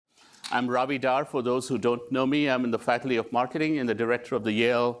I'm Ravi Dhar. For those who don't know me, I'm in the Faculty of Marketing and the director of the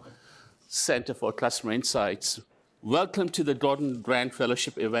Yale Center for Customer Insights. Welcome to the Gordon Grant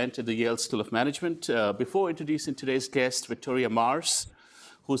Fellowship event at the Yale School of Management. Before introducing today's guest, Victoria Mars,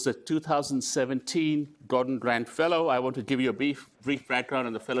 who's the 2017 Gordon Grant Fellow, I want to give you a brief background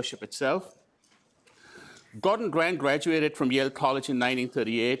on the fellowship itself. Gordon Grant graduated from Yale College in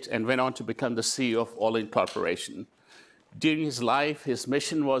 1938 and went on to become the CEO of All-In Corporation. During his life, his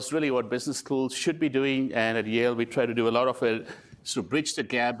mission was really what business schools should be doing, and at Yale, we try to do a lot of it to bridge the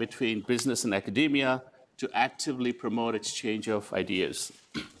gap between business and academia to actively promote exchange of ideas.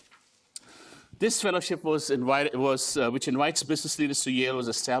 This fellowship which invites business leaders to Yale, was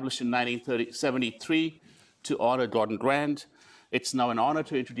established in 1973 to honor Gordon Grant. It's now an honor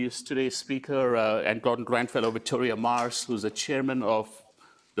to introduce today's speaker and Gordon Grant Fellow, Victoria Mars, who's the chairman of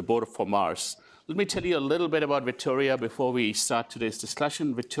the board for Mars. Let me tell you a little bit about Victoria before we start today's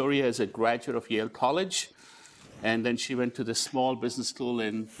discussion. Victoria is a graduate of Yale College, and then she went to this small business school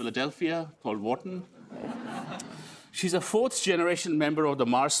in Philadelphia called Wharton. She's a fourth-generation member of the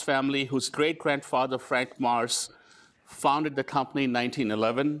Mars family, whose great-grandfather, Frank Mars, founded the company in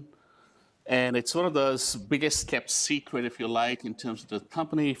 1911. And it's one of those biggest kept secret, if you like, in terms of the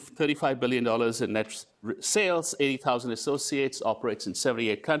company, $35 billion in net sales, 80,000 associates, operates in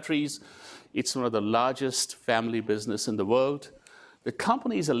 78 countries. It's one of the largest family business in the world. The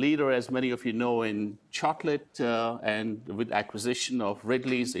company is a leader, as many of you know, in chocolate and with acquisition of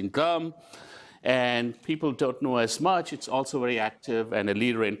Wrigley's in gum. And people don't know as much. It's also very active and a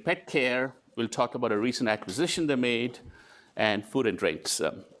leader in pet care. We'll talk about a recent acquisition they made and food and drinks.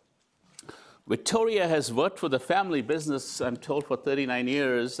 Victoria has worked for the family business, I'm told, for 39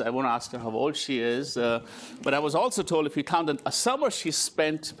 years. I won't ask her how old she is, but I was also told if you count a summer she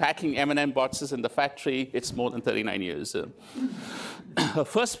spent packing M&M boxes in the factory, it's more than 39 years. Her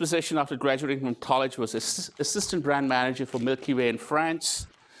first position after graduating from college was assistant brand manager for Milky Way in France.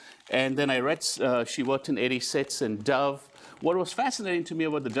 And then I read she worked in 86 in Dove. What was fascinating to me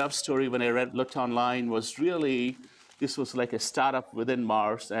about the Dove story when I looked online was really this was like a startup within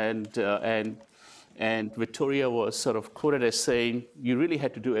Mars, and Victoria was sort of quoted as saying, you really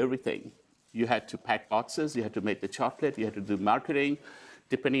had to do everything. You had to pack boxes, you had to make the chocolate, you had to do marketing,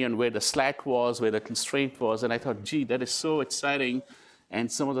 depending on where the slack was, where the constraint was. And I thought, gee, that is so exciting.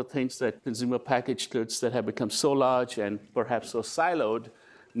 And some of the things that consumer packaged goods that have become so large and perhaps so siloed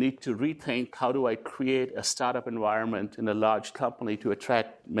need to rethink, how do I create a startup environment in a large company to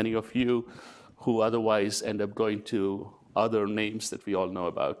attract many of you who otherwise end up going to other names that we all know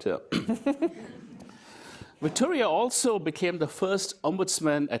about. Victoria also became the first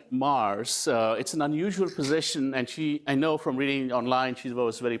ombudsman at Mars. It's an unusual position, and I know from reading online, she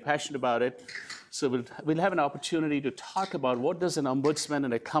was very passionate about it. So we'll have an opportunity to talk about what does an ombudsman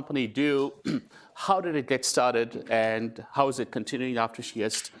in a company do, how did it get started, and how is it continuing after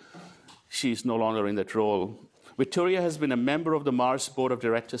she's no longer in that role. Victoria has been a member of the Mars Board of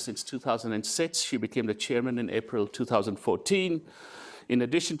Directors since 2006. She became the chairman in April 2014. In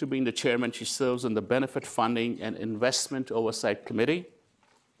addition to being the chairman, she serves on the Benefit Funding and Investment Oversight Committee.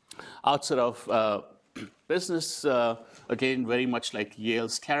 Outside of business, again, very much like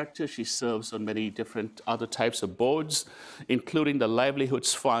Yale's character, she serves on many different other types of boards, including the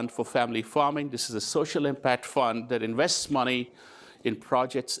Livelihoods Fund for Family Farming. This is a social impact fund that invests money in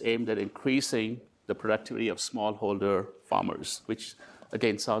projects aimed at increasing the productivity of smallholder farmers, which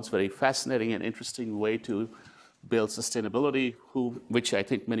again sounds very fascinating and interesting way to build sustainability, which I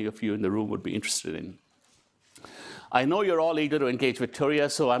think many of you in the room would be interested in. I know you're all eager to engage Victoria,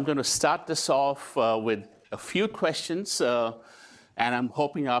 so I'm going to start this off with a few questions, and I'm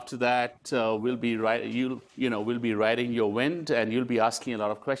hoping after that we'll be riding your wind, and you'll be asking a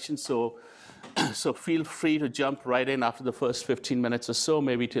lot of questions. So feel free to jump right in after the first 15 minutes or so,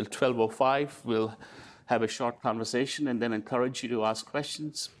 maybe till 12:05. We'll have a short conversation and then encourage you to ask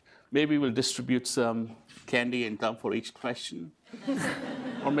questions. Maybe we'll distribute some candy and gum for each question,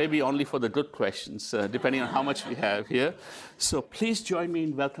 or maybe only for the good questions, depending on how much we have here. So please join me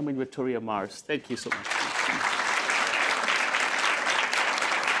in welcoming Victoria Mars. Thank you so much.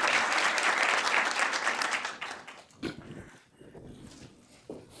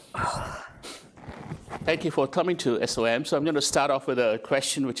 Thank you for coming to SOM. So I'm going to start off with a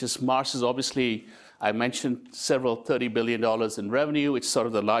question, which is Mars is obviously, I mentioned several $30 billion in revenue. It's sort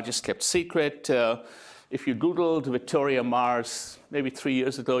of the largest kept secret. If you Googled Victoria Mars maybe 3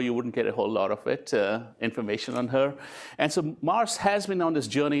 years ago, you wouldn't get a whole lot of information on her. And so Mars has been on this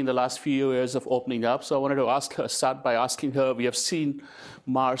journey in the last few years of opening up. So I wanted to start by asking her, we have seen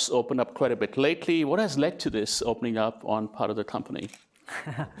Mars open up quite a bit lately. What has led to this opening up on part of the company?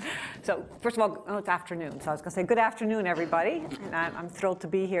 So first of all, it's afternoon. So I was going to say good afternoon, everybody. And I'm thrilled to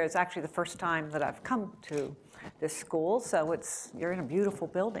be here. It's actually the first time that I've come to this school. So you're in a beautiful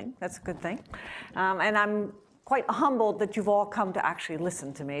building. That's a good thing. And I'm quite humbled that you've all come to actually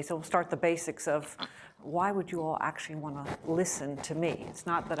listen to me. So we'll start the basics of why would you all actually want to listen to me? It's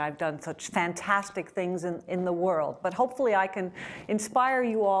not that I've done such fantastic things in the world, but hopefully I can inspire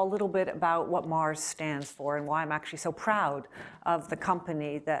you all a little bit about what Mars stands for and why I'm actually so proud of the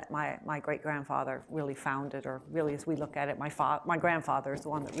company that my great-grandfather really founded, or really, as we look at it, my grandfather is the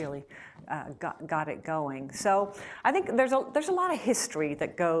one that really got it going. So I think there's a lot of history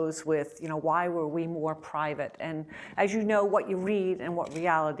that goes with, why were we more private? And as you know, what you read and what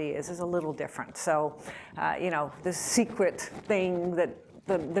reality is a little different. So, this secret thing that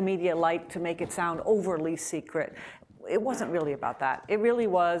the media like to make it sound overly secret, it wasn't really about that. It really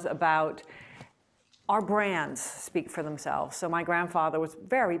was about our brands speak for themselves. So my grandfather was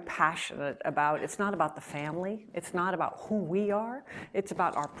very passionate about, it's not about the family, it's not about who we are, it's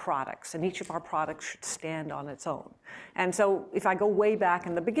about our products, and each of our products should stand on its own. And so if I go way back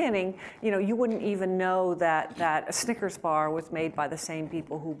in the beginning, you wouldn't even know that a Snickers bar was made by the same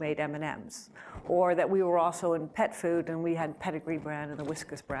people who made M&Ms, or that we were also in pet food and we had Pedigree brand and the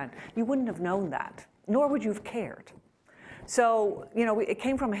Whiskas brand. You wouldn't have known that, nor would you have cared. So, it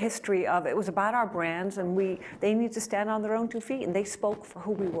came from a history of, it was about our brands, and they need to stand on their own 2 feet, and they spoke for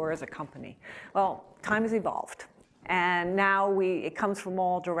who we were as a company. Well, time has evolved, and now it comes from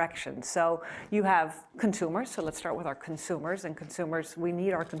all directions. So you have consumers, so let's start with our consumers, and consumers, we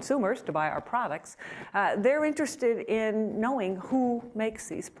need our consumers to buy our products. They're interested in knowing who makes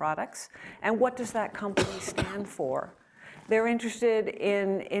these products, and what does that company stand for. They're interested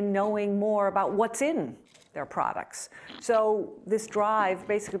in knowing more about what's in their products. So this drive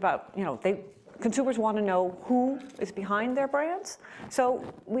basically about, consumers want to know who is behind their brands. So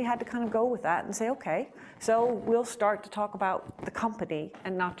we had to kind of go with that and say, okay, so we'll start to talk about the company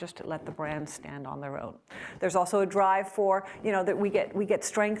and not just to let the brands stand on their own. There's also a drive for, that we get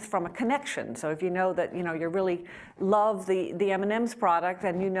strength from a connection. So if you know that, you really love the M&M's product,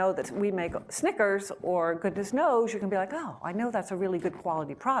 and you know that we make Snickers, or goodness knows, you can be like, oh, I know that's a really good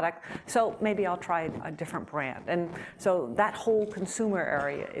quality product, so maybe I'll try a different brand. And so that whole consumer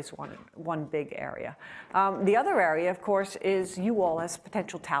area is one big area. The other area, of course, is you all as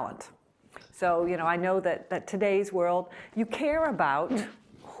potential talent. So, I know that today's world, you care about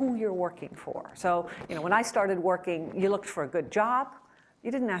who you're working for. So, when I started working, you looked for a good job.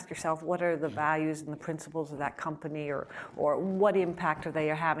 You didn't ask yourself, what are the values and the principles of that company, or what impact are they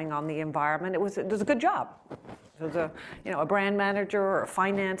having on the environment? It was a good job. It was a brand manager or a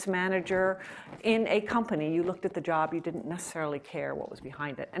finance manager in a company. You looked at the job, you didn't necessarily care what was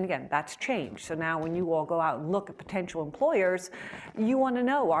behind it. And again, that's changed. So now when you all go out and look at potential employers, you want to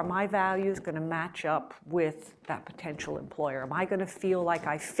know, are my values going to match up with that potential employer? Am I going to feel like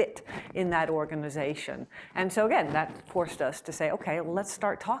I fit in that organization? And so again, that forced us to say, okay, well, let's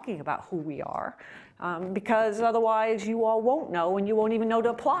start talking about who we are. Because otherwise you all won't know, and you won't even know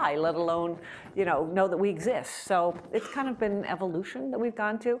to apply, let alone know that we exist. So it's kind of been an evolution that we've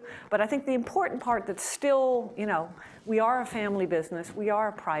gone to. But I think the important part that's still, we are a family business, we are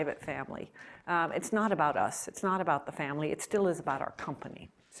a private family. It's not about us, it's not about the family, it still is about our company.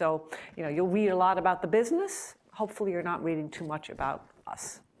 So you'll read a lot about the business. Hopefully you're not reading too much about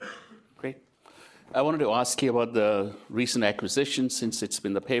us. Great. I wanted to ask you about the recent acquisition, since it's been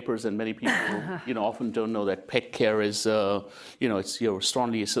in the papers, and many people, often don't know that pet care is, you're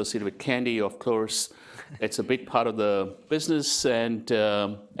strongly associated with candy, of course. It's a big part of the business, and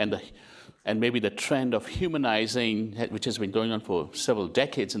maybe the trend of humanizing, which has been going on for several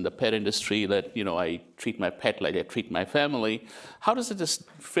decades in the pet industry, that, I treat my pet like I treat my family. How does it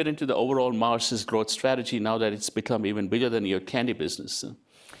just fit into the overall Mars's growth strategy now that it's become even bigger than your candy business?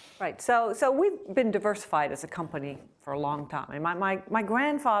 Right. So we've been diversified as a company for a long time. And my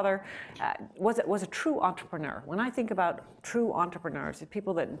grandfather was a true entrepreneur. When I think about true entrepreneurs, it's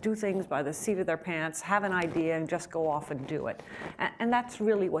people that do things by the seat of their pants, have an idea, and just go off and do it. And that's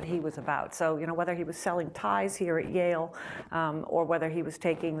really what he was about. So whether he was selling ties here at Yale, or whether he was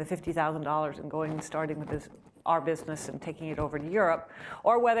taking the $50,000 and going and starting with our business and taking it over to Europe,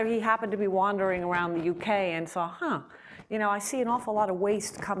 or whether he happened to be wandering around the UK and saw, I see an awful lot of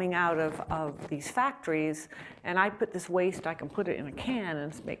waste coming out of these factories, and I put this waste, I can put it in a can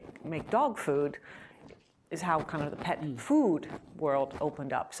and make dog food. is how kind of the pet food world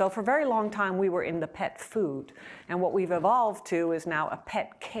opened up. So for a very long time, we were in the pet food. And what we've evolved to is now a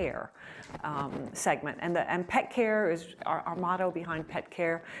pet care segment. And pet care is, our motto behind pet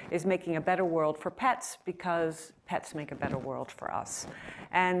care is making a better world for pets because pets make a better world for us.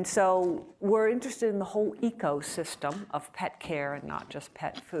 And so we're interested in the whole ecosystem of pet care and not just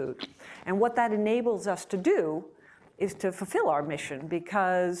pet food. And what that enables us to do is to fulfill our mission,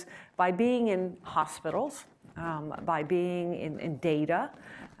 because by being in hospitals, by being in data,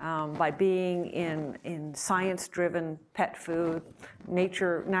 by being in science-driven pet food,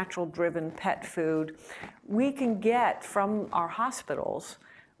 natural-driven pet food, we can get from our hospitals,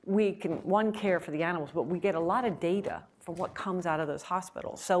 we can, one, care for the animals, but we get a lot of data from what comes out of those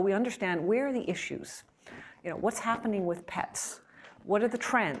hospitals. So we understand where are the issues, what's happening with pets, what are the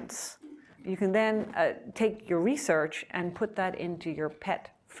trends. You can then take your research and put that into your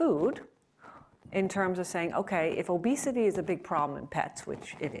pet food in terms of saying, okay, if obesity is a big problem in pets,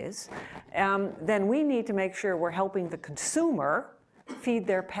 which it is, then we need to make sure we're helping the consumer feed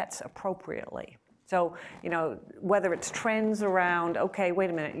their pets appropriately. So, whether it's trends around, okay, wait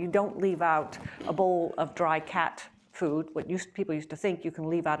a minute, you don't leave out a bowl of dry cat food. People used to think you can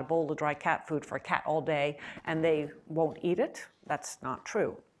leave out a bowl of dry cat food for a cat all day and they won't eat it. That's not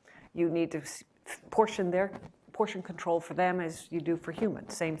true. You need to portion control for them as you do for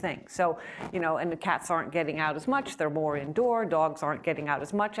humans, same thing. So, and the cats aren't getting out as much, they're more indoor, dogs aren't getting out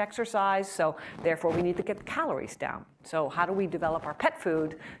as much exercise, so therefore we need to get the calories down. So how do we develop our pet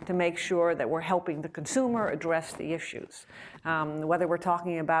food to make sure that we're helping the consumer address the issues? Whether we're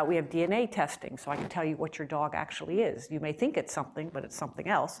talking about, we have DNA testing, so I can tell you what your dog actually is. You may think it's something, but it's something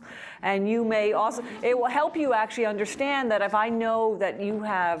else. And you may also, it will help you actually understand that if I know that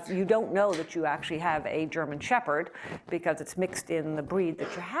you don't know that you actually have a German Shepherd because it's mixed in the breed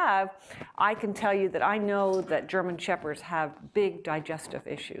that you have, I can tell you that I know that German Shepherds have big digestive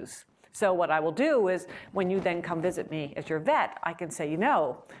issues. So what I will do is, when you then come visit me as your vet, I can say,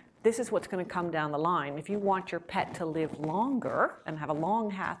 this is what's going to come down the line. If you want your pet to live longer and have a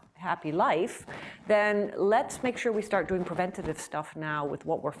long, happy life, then let's make sure we start doing preventative stuff now with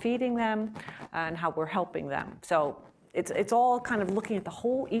what we're feeding them and how we're helping them. So it's all kind of looking at the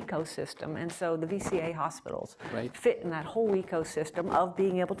whole ecosystem. And so the VCA hospitals fit in that whole ecosystem of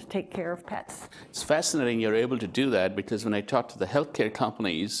being able to take care of pets. It's fascinating you're able to do that, because when I talk to the healthcare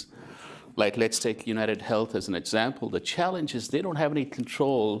companies, like let's take United Health as an example, the challenge is they don't have any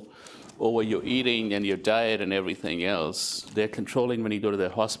control over your eating and your diet and everything else. They're controlling when you go to their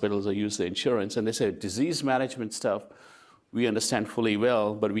hospitals or use their insurance. And they say disease management stuff, we understand fully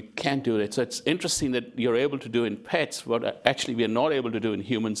well, but we can't do it. So it's interesting that you're able to do in pets what actually we are not able to do in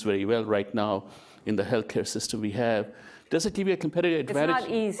humans very well right now in the healthcare system we have. Does it give you a competitive advantage? It's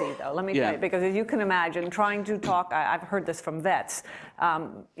not easy, though, let me tell you, because as you can imagine, trying to talk, I've heard this from vets,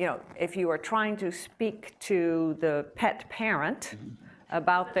 if you are trying to speak to the pet parent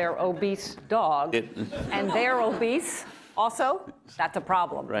about their obese dog, and they're obese also, that's a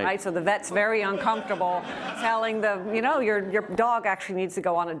problem, right? So the vet's very uncomfortable telling your dog actually needs to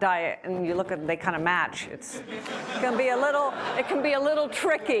go on a diet, and you look at they kind of match. It can be a little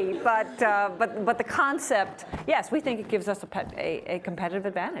tricky, but the concept, yes, we think it gives us a competitive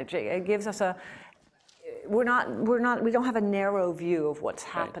advantage. It gives us we don't have a narrow view of what's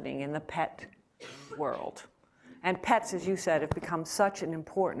happening in the pet world. And pets, as you said, have become such an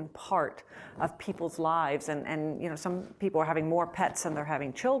important part of people's lives. And some people are having more pets than they're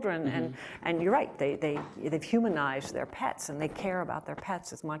having children. And you're right, they've humanized their pets, and they care about their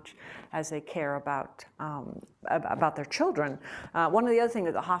pets as much as they care about their children. One of the other things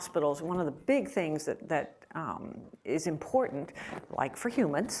at the hospitals, one of the big things that is important, like for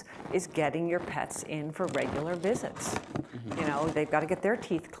humans, is getting your pets in for regular visits. They've got to get their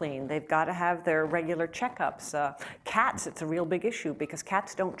teeth cleaned. They've got to have their regular checkups. Cats, it's a real big issue because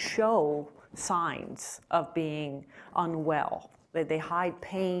cats don't show signs of being unwell. They hide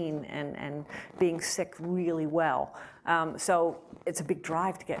pain and being sick really well. So it's a big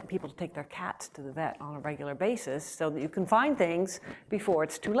drive to get people to take their cats to the vet on a regular basis so that you can find things before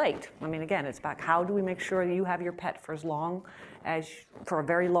it's too late. I mean, again, it's back, how do we make sure that you have your pet for a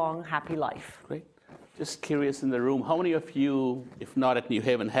very long, happy life? Great. Just curious in the room, how many of you, if not at New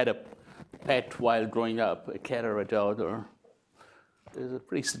Haven, had a pet while growing up, a cat or a dog? Or there's a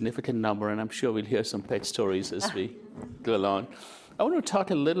pretty significant number, and I'm sure we'll hear some pet stories as we go along. I want to talk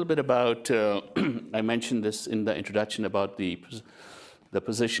a little bit about, I mentioned this in the introduction, about the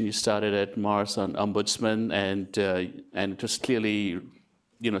position you started at Mars on Ombudsman, and it was clearly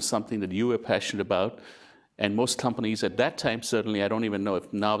something that you were passionate about. And most companies at that time, certainly, I don't even know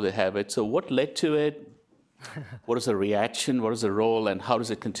if now they have it. So what led to it? What is the reaction? What is the role? And how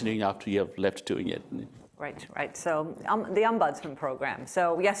does it continue after you have left doing it? Right, right. So the Ombudsman program.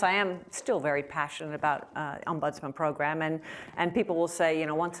 So yes, I am still very passionate about Ombudsman program, and people will say, you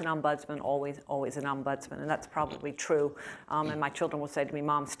know, once an ombudsman, always an ombudsman, and that's probably true. And my children will say to me,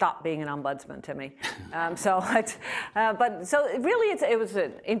 "Mom, stop being an ombudsman to me." So really, it was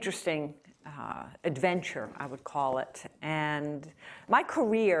an interesting adventure, I would call it, and my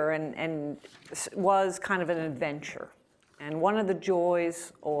career and was kind of an adventure, and one of the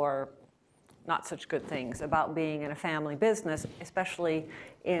joys or not such good things about being in a family business, especially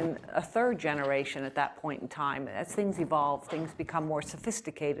in a third generation at that point in time. As things evolve, things become more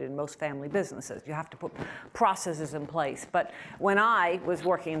sophisticated in most family businesses. You have to put processes in place. But when I was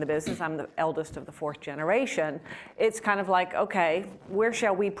working in the business, I'm the eldest of the fourth generation, it's kind of like, okay, where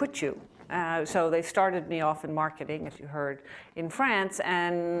shall we put you? So they started me off in marketing, as you heard, in France,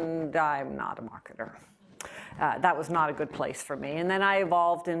 and I'm not a marketer. That was not a good place for me. And then I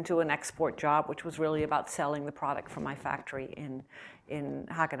evolved into an export job, which was really about selling the product from my factory in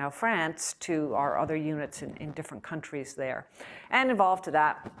Haguenau, France, to our other units in different countries there, and evolved to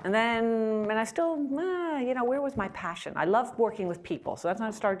that. And I still, you know, where was my passion? I loved working with people, so that's when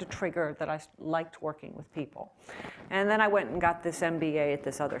I started to trigger that I liked working with people. And then I went and got this MBA at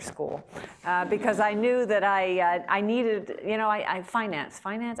this other school because I knew that I needed, you know, finance,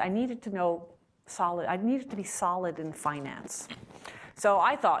 I needed to know I needed to be solid in finance. So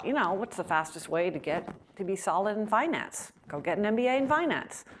I thought, you know, what's the fastest way to be solid in finance? Go get an MBA in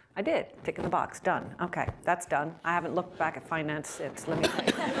finance. I did. Tick in the box. Done. Okay, that's done. I haven't looked back at finance since. Let me tell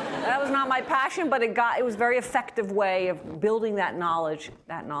you. That was not my passion, but it was a very effective way of building that knowledge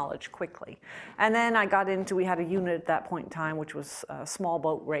quickly. And then we had a unit at that point in time, which was small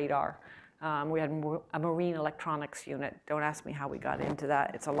boat radar. We had a marine electronics unit. Don't ask me how we got into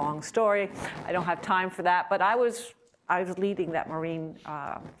that. It's a long story. I don't have time for that. But I was leading that marine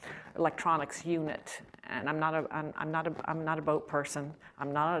electronics unit, and I'm not a boat person.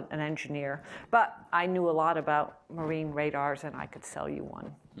 I'm not an engineer, but I knew a lot about marine radars, and I could sell you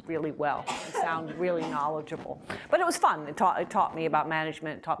one really well and sound really knowledgeable. But it was fun. It taught me about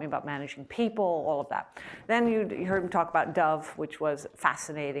management. It taught me about managing people, all of that. Then you heard me talk about Dove, which was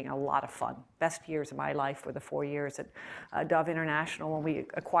fascinating, a lot of fun. Best years of my life were the 4 years at Dove International when we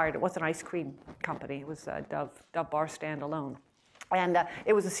acquired it. Was an ice cream company. It was Dove bar standalone. And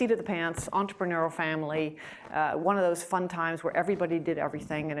it was a seat of the pants, entrepreneurial family, one of those fun times where everybody did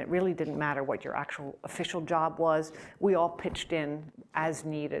everything, and it really didn't matter what your actual official job was. We all pitched in as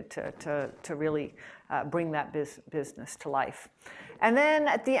needed to really bring that business to life. And then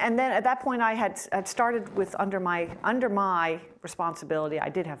at that point, I had started with under my responsibility. I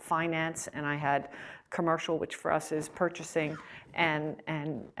did have finance, and I had commercial, which for us is purchasing, and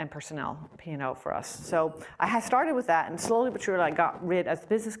personnel, P&O for us. So I had started with that, and slowly but surely as the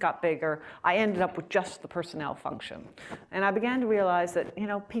business got bigger, I ended up with just the personnel function. And I began to realize that, you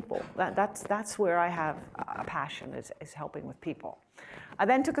know, people, that's where I have a passion, is helping with people. I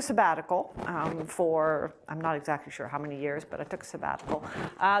then took a sabbatical for, I'm not exactly sure how many years, but I took a sabbatical.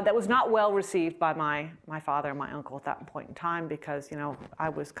 That was not well received by my father and my uncle at that point in time because, you know, I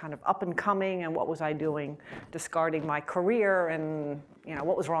was kind of up and coming, and what was I doing? Discarding my career, and, you know,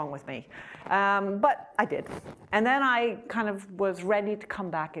 what was wrong with me? But I did. And then I kind of was ready to come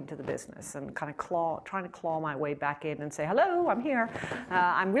back into the business and kind of trying to claw my way back in and say, hello, I'm here.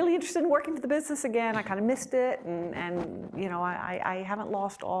 I'm really interested in working for the business again. I kind of missed it, and you know, I haven't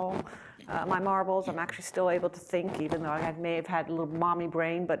lost all my marbles. I'm actually still able to think, even though I may have had a little mommy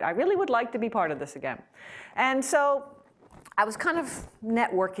brain, but I really would like to be part of this again. And so I was kind of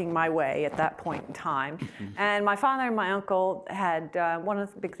networking my way at that point in time. And my father and my uncle had, one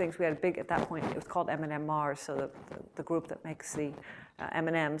of the big things, we had a big, at that point, it was called M&M Mars, so the group that makes the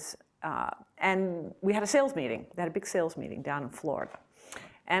M&Ms. And we had a sales meeting. They had a big sales meeting down in Florida.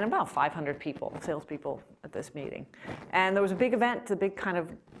 And about 500 people, salespeople at this meeting. And there was a big event, a big kind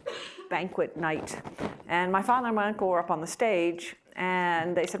of banquet night. And my father and my uncle were up on the stage,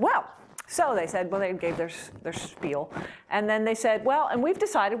 and they said, they gave their spiel. And then they said, well, and we've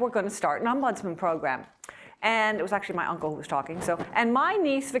decided we're going to start an ombudsman program. And it was actually my uncle who was talking. And my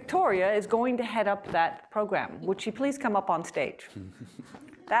niece, Victoria, is going to head up that program. Would she please come up on stage?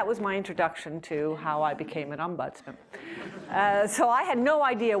 That was my introduction to how I became an ombudsman. So I had no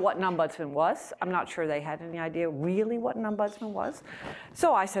idea what an ombudsman was. I'm not sure they had any idea really what an ombudsman was.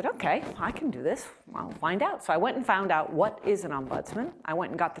 So I said, okay, I can do this. I'll find out. So I went and found out what is an ombudsman. I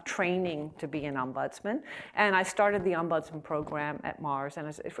went and got the training to be an ombudsman. And I started the ombudsman program at Mars. And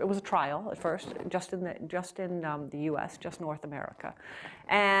it was a trial at first, just in the US, just North America.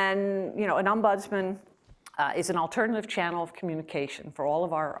 And, you know, an ombudsman is an alternative channel of communication for all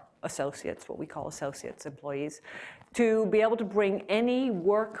of our associates, what we call associates, employees, to be able to bring any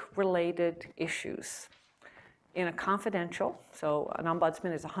work-related issues in a confidential, so an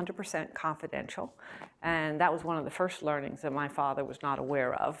ombudsman is 100% confidential, and that was one of the first learnings that my father was not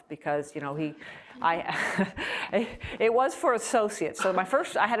aware of, because it was for associates. So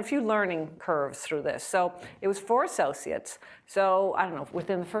I had a few learning curves through this. So it was for associates. So I don't know,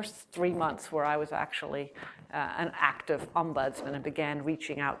 within the first 3 months where I was actually an active ombudsman and began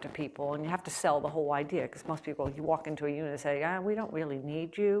reaching out to people, and you have to sell the whole idea, because most people, you walk into a unit and say, we don't really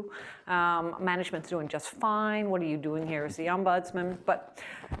need you. Management's doing just fine. What are you doing here as the ombudsman? But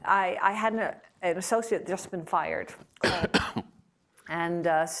I had an associate just been fired and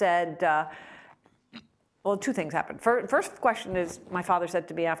said, well, two things happened. First question is, my father said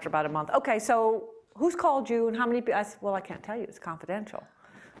to me after about a month, okay, so who's called you and how many people? I said, well, I can't tell you, it's confidential.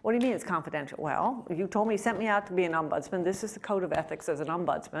 What do you mean it's confidential? Well, you told me, sent me out to be an ombudsman. This is the code of ethics as an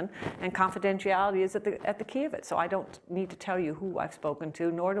ombudsman, and confidentiality is at the key of it. So I don't need to tell you who I've spoken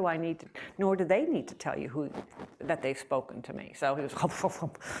to, nor do they need to tell you that they've spoken to me. So he was,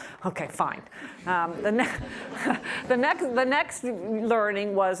 okay, fine. The next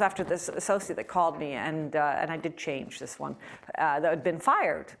learning was after this associate that called me, and I did change this one, that had been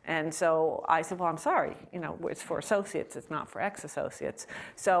fired. And so I said, well, I'm sorry, it's for associates, it's not for ex-associates.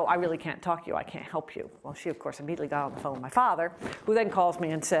 So I really can't talk to you, I can't help you. Well, she, of course, immediately got on the phone with my father, who then calls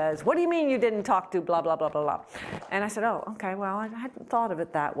me and says, what do you mean you didn't talk to blah, blah, blah, blah, blah. And I said, oh, okay, well, I hadn't thought of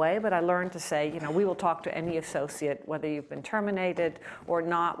it that way, but I learned to say, we will talk to any associate, whether you've been terminated or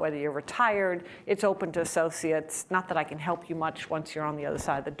not, whether you're retired. It's open to associates. Not that I can help you much once you're on the other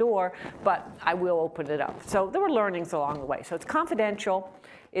side of the door, but I will open it up. So there were learnings along the way. So it's confidential.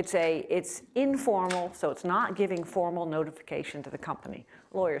 It's informal, so it's not giving formal notification to the company.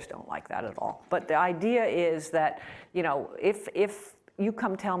 Lawyers don't like that at all. But the idea is that, if you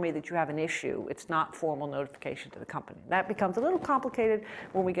come tell me that you have an issue, it's not formal notification to the company. That becomes a little complicated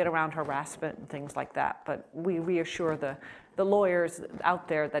when we get around harassment and things like that. But we reassure the lawyers out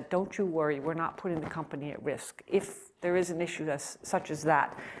there that don't you worry, we're not putting the company at risk. If there is an issue such as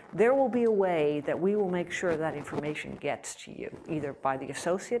that, there will be a way that we will make sure that information gets to you, either by the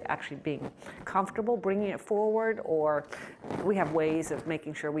associate actually being comfortable bringing it forward, or we have ways of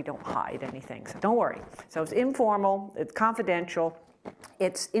making sure we don't hide anything. So don't worry. So it's informal, it's confidential.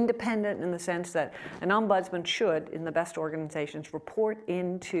 It's independent in the sense that an ombudsman should, in the best organizations, report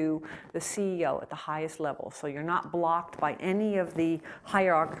into the CEO at the highest level. So you're not blocked by any of the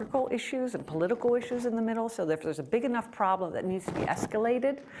hierarchical issues and political issues in the middle. So if there's a big enough problem that needs to be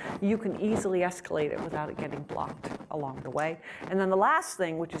escalated, you can easily escalate it without it getting blocked along the way. And then the last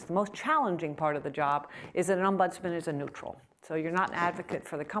thing, which is the most challenging part of the job, is that an ombudsman is a neutral. So you're not an advocate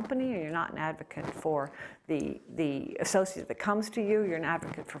for the company, or you're not an advocate for the associate that comes to you. You're an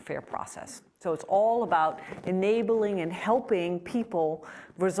advocate for fair process. So it's all about enabling and helping people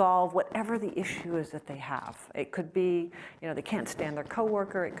resolve whatever the issue is that they have. It could be, they can't stand their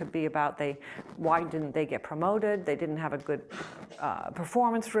coworker. It could be about why didn't they get promoted? They didn't have a good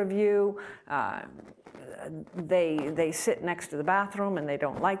performance review. They sit next to the bathroom and they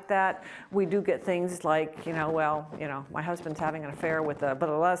don't like that. We do get things like, my husband's having an affair with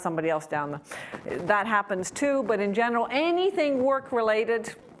somebody else down that happens too. But in general, anything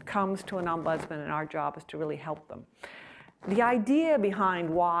work-related comes to an ombudsman, and our job is to really help them. The idea behind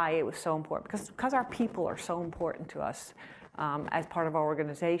why it was so important, because our people are so important to us, as part of our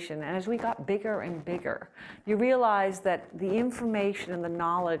organization. And as we got bigger and bigger, you realize that the information and the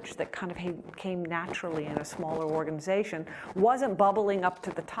knowledge that kind of came naturally in a smaller organization wasn't bubbling up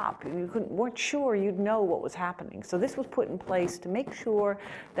to the top. You weren't sure you'd know what was happening. So this was put in place to make sure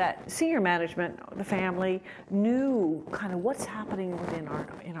that senior management, the family, knew kind of what's happening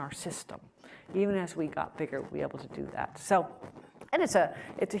in our system. Even as we got bigger, we were able to do that. And it's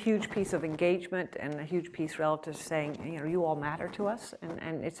a huge piece of engagement and a huge piece relative to saying, you all matter to us,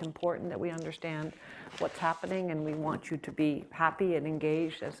 and it's important that we understand what's happening, and we want you to be happy and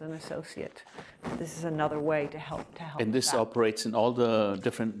engaged as an associate. This is another way to help. And this operates in all the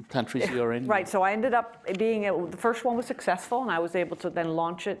different countries you're in? Right, so I ended up the first one was successful, and I was able to then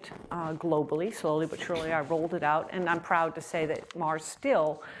launch it globally. Slowly but surely I rolled it out, and I'm proud to say that Mars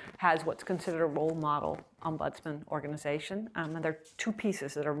still has what's considered a role model ombudsman organization. And there are two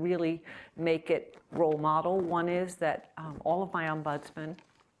pieces that are really make it role model. One is that all of my ombudsmen,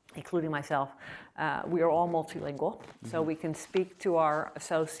 including myself, we are all multilingual. Mm-hmm. So we can speak to our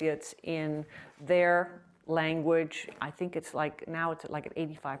associates in their language. I think it's like, now it's like at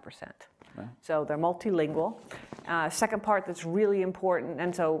 85%. Right. So they're multilingual. Second part that's really important,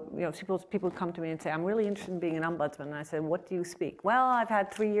 and so people come to me and say, I'm really interested in being an ombudsman. And I said, what do you speak? Well, I've had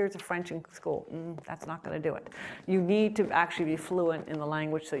 3 years of French in school. That's not going to do it. You need to actually be fluent in the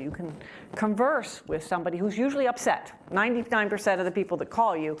language so you can converse with somebody who's usually upset. 99% of the people that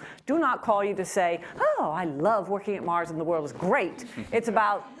call you do not call you to say, oh, I love working at Mars and the world is great. It's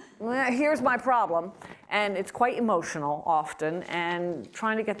about, here's my problem. And it's quite emotional often, and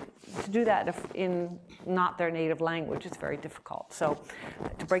trying to get to do that in not their native language is very difficult. So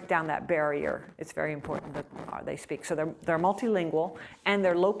to break down that barrier, it's very important that they speak. So they're multilingual, and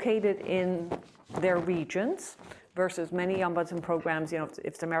they're located in their regions versus many ombudsman programs, if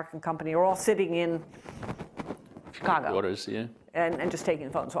it's an American company, are all sitting in Chicago. Orders, yeah. And just taking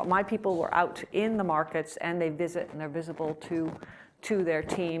the phone. So my people were out in the markets, and they visit, and they're visible to their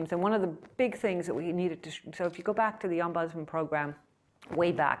teams. And one of the big things that we needed to, so if you go back to the ombudsman program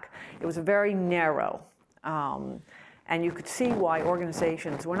way back, it was very narrow. And you could see why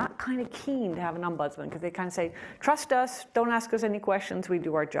organizations were not kind of keen to have an ombudsman, because they kind of say, trust us, don't ask us any questions, we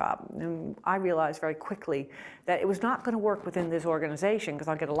do our job. And I realized very quickly that it was not going to work within this organization, because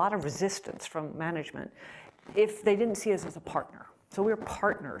I'll get a lot of resistance from management if they didn't see us as a partner. So we're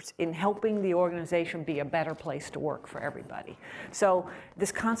partners in helping the organization be a better place to work for everybody. So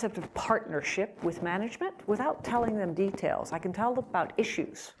this concept of partnership with management, without telling them details, I can tell them about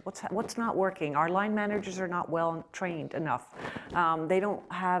issues. What's not working? Our line managers are not well trained enough. They don't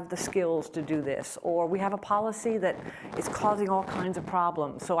have the skills to do this. Or we have a policy that is causing all kinds of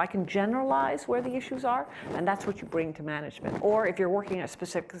problems. So I can generalize where the issues are, and that's what you bring to management. Or if you're working at a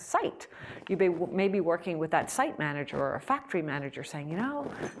specific site, you may be working with that site manager or a factory manager saying,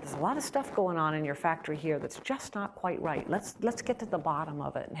 there's a lot of stuff going on in your factory here that's just not quite right. Let's get to the bottom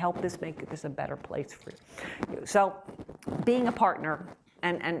of it and help make this a better place for you. So being a partner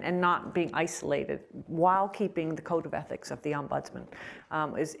and not being isolated while keeping the code of ethics of the ombudsman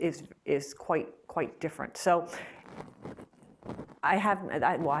is quite different. So I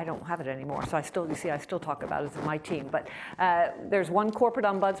don't have it anymore, so I still talk about it as my team. But there's one corporate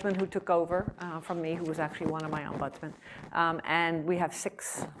ombudsman who took over from me, who was actually one of my ombudsmen. And we have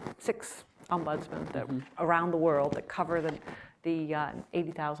six ombudsmen that, around the world that cover the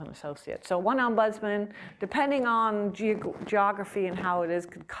 80,000 associates. So one ombudsman, depending on geography and how it is,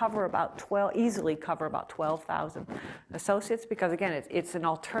 could easily cover about 12,000 associates, because again, it's an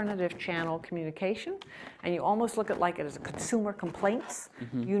alternative channel communication, and you almost look at it as a consumer complaints.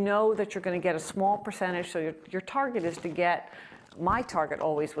 You know that you're going to get a small percentage, so your target is to get, my target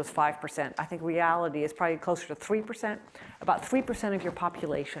always was 5%. I think reality is probably closer to 3%, about 3% of your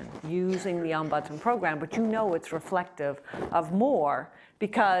population using the ombudsman program, but it's reflective of more,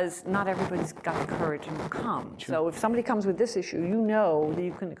 because not everybody's got the courage and will come. Sure. So if somebody comes with this issue, that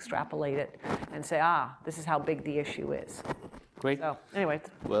you can extrapolate it and say, this is how big the issue is. Great. So anyway,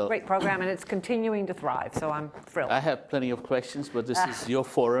 great program, and it's continuing to thrive, so I'm thrilled. I have plenty of questions, but this is your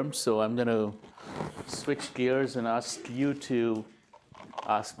forum, so I'm going to switch gears and ask you to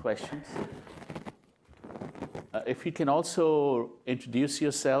ask questions. If you can also introduce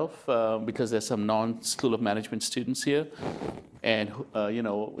yourself, because there's some non-School of Management students here, and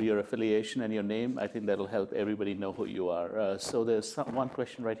your affiliation and your name, I think that'll help everybody know who you are. So there's one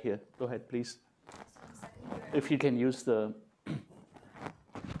question right here. Go ahead, please. If you can use the...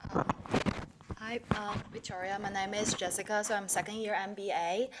 Hi, Victoria. My name is Jessica. So I'm second year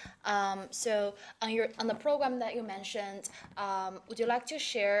MBA. So on the program that you mentioned, would you like to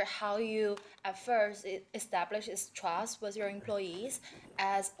share how you at first established this trust with your employees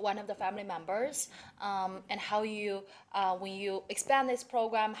as one of the family members, and how you, when you expand this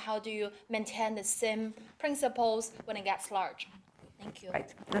program, how do you maintain the same principles when it gets large? Thank you.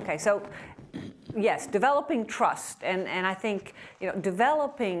 Right. Okay. So, yes, developing trust, and I think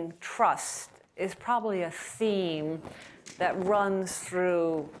developing trust is probably a theme that runs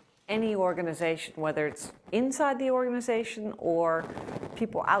through any organization, whether it's inside the organization or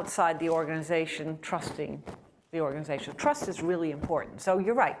people outside the organization trusting the organization. Trust is really important. So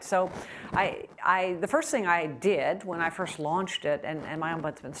you're right. So the first thing I did when I first launched it, and my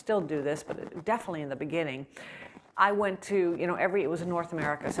ombudsmen still do this, but definitely in the beginning, I went to, it was in North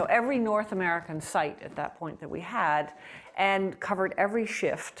America. So every North American site at that point that we had, and covered every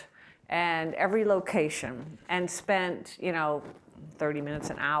shift and every location, and spent, 30 minutes,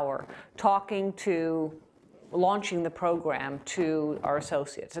 an hour, launching the program to our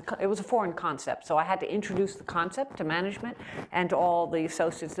associates. It was a foreign concept, so I had to introduce the concept to management and to all the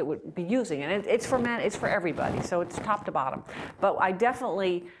associates that would be using it. It's for everybody, so it's top to bottom. But I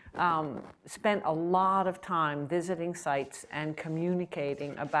definitely spent a lot of time visiting sites and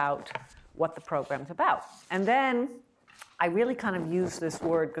communicating about what the program's about. And then I really kind of use this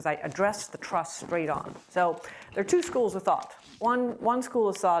word because I address the trust straight on. So there are two schools of thought. One school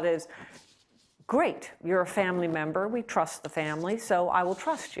of thought is, great, you're a family member, we trust the family, so I will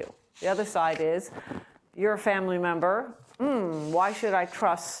trust you. The other side is, you're a family member, why should I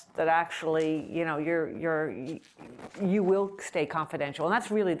trust that actually, you know, you will stay confidential? And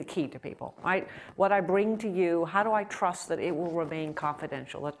that's really the key to people, right? What I bring to you, how do I trust that it will remain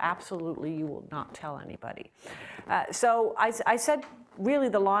confidential, that absolutely you will not tell anybody? So I said, really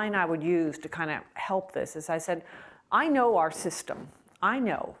the line I would use to kind of help this is I said, I know our system. I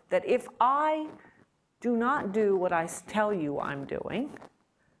know that if I do not do what I tell you I'm doing,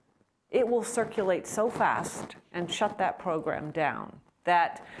 it will circulate so fast and shut that program down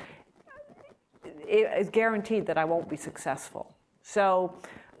that it is guaranteed that I won't be successful. So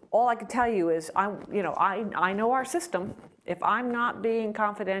all I can tell you is, I know our system. If I'm not being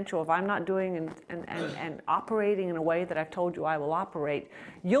confidential, if I'm not doing and operating in a way that I've told you I will operate,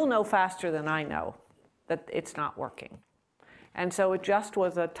 you'll know faster than I know that it's not working. And so it just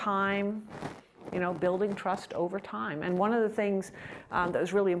was a time, building trust over time. And one of the things that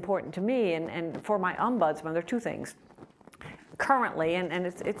was really important to me, and for my ombudsman, there are two things. Currently, and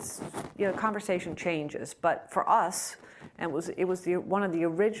it's conversation changes, but for us, and it was one of the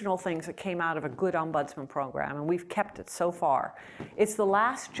original things that came out of a good ombudsman program, and we've kept it so far. It's the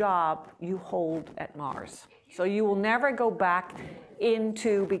last job you hold at Mars. So you will never go back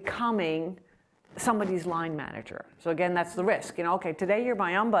into becoming somebody's line manager. So again, that's the risk. Okay, today you're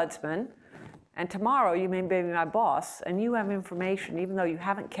my ombudsman, and tomorrow you may be my boss, and you have information, even though you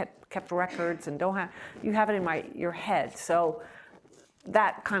haven't kept records and you have it in your head. So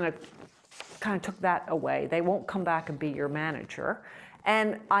that kind of took that away. They won't come back and be your manager.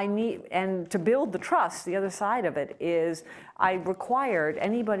 And to build the trust, the other side of it is I required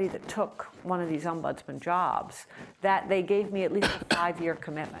anybody that took one of these ombudsman jobs that they gave me at least a 5-year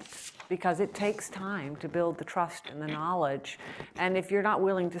commitment, because it takes time to build the trust and the knowledge. And if you're not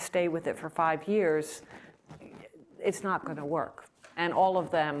willing to stay with it for 5 years, it's not going to work. And all of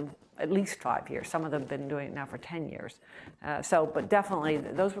them, at least 5 years. Some of them have been doing it now for 10 years. But definitely,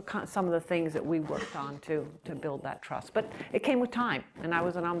 those were some of the things that we worked on to build that trust. But it came with time. And I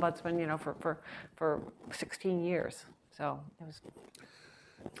was an ombudsman, for 16 years. So it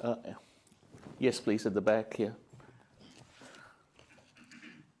was. Yes, please, at the back here.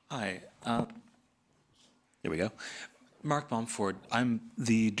 Hi. There we go. Mark Bomford. I'm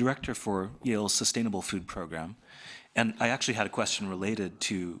the director for Yale's Sustainable Food Program. And I actually had a question related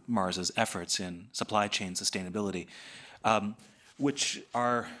to Mars's efforts in supply chain sustainability, which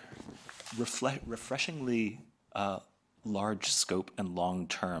are refreshingly large scope and long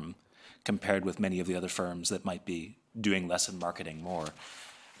term compared with many of the other firms that might be doing less in marketing more.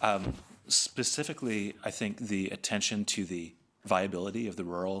 Specifically, I think the attention to the viability of the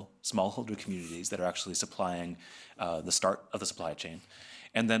rural smallholder communities that are actually supplying the start of the supply chain.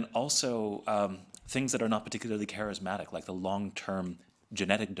 And then also things that are not particularly charismatic, like the long-term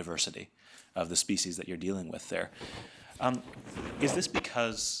genetic diversity of the species that you're dealing with there. Is this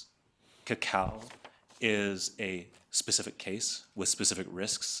because cacao is a specific case with specific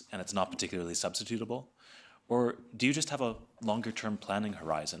risks and it's not particularly substitutable? Or do you just have a longer-term planning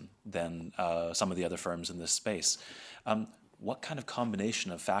horizon than some of the other firms in this space? What kind of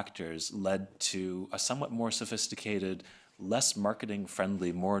combination of factors led to a somewhat more sophisticated, less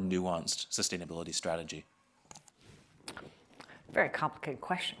marketing-friendly, more nuanced sustainability strategy? Very complicated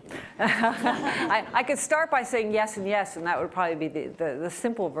question. I could start by saying yes and yes, and that would probably be the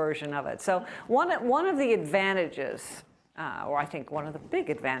simple version of it. So one of the advantages, or I think one of the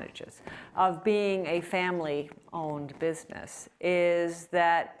big advantages of being a family-owned business is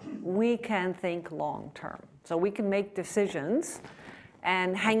that we can think long-term. So we can make decisions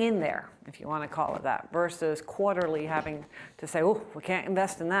and hang in there, if you want to call it that, versus quarterly having to say, oh, we can't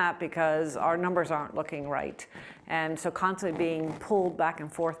invest in that because our numbers aren't looking right. And so constantly being pulled back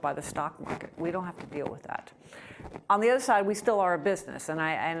and forth by the stock market. We don't have to deal with that. On the other side, we still are a business, and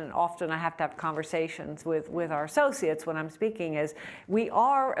often I have to have conversations with our associates when I'm speaking, is we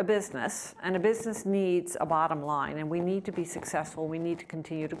are a business, and a business needs a bottom line, and we need to be successful. We need to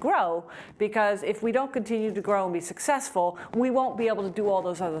continue to grow, because if we don't continue to grow and be successful, we won't be able to do all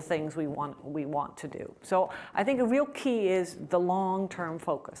those other things we want to do. So I think a real key is the long-term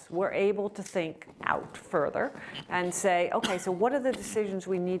focus. We're able to think out further and say, okay, so what are the decisions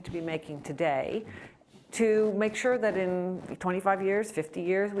we need to be making today to make sure that in 25 years, 50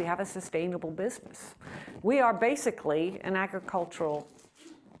 years, we have a sustainable business. We are basically an agricultural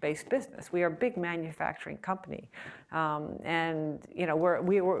based business. We are a big manufacturing company, and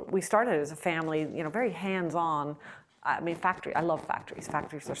we started as a family, very hands-on. I mean, I love factories.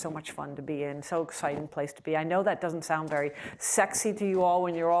 Factories are so much fun to be in, so exciting place to be. I know that doesn't sound very sexy to you all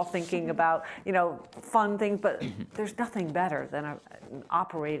when you're all thinking about, fun things, but there's nothing better than an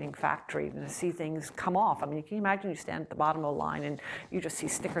operating factory and to see things come off. I mean, can you imagine you stand at the bottom of the line and you just see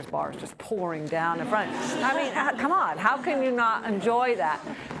Snickers bars just pouring down in front? I mean, come on, how can you not enjoy that?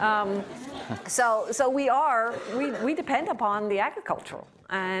 So we depend upon the agricultural,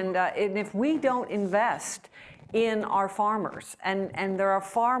 and if we don't invest in our farmers, and there are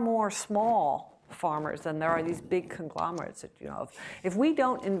far more small farmers than there are these big conglomerates that you know of. If we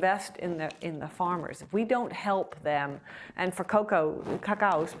don't invest in the farmers, if we don't help them, and for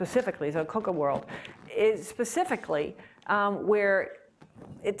cacao specifically, so Cocoa World is specifically where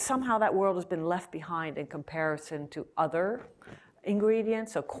somehow that world has been left behind in comparison to other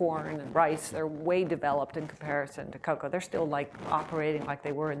ingredients, so corn and rice, they're way developed in comparison to cocoa. They're still operating like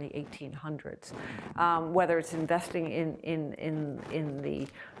they were in the 1800s. Whether it's investing in the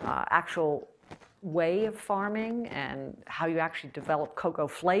actual way of farming and how you actually develop cocoa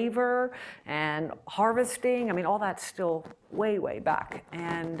flavor and harvesting, I mean, all that's still way, way back.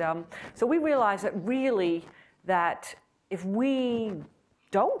 And so we realized that if we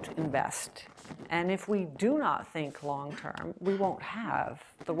don't invest, and if we do not think long term, we won't have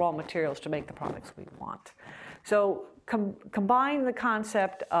the raw materials to make the products we want. So combine the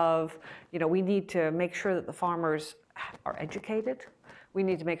concept of, we need to make sure that the farmers are educated. We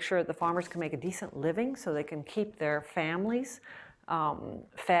need to make sure that the farmers can make a decent living so they can keep their families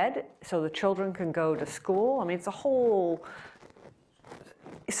fed, so the children can go to school. I mean, it's a whole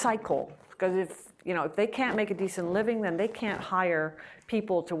cycle, because if they can't make a decent living, then they can't hire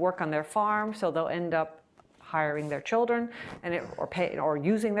people to work on their farm, so they'll end up hiring their children, or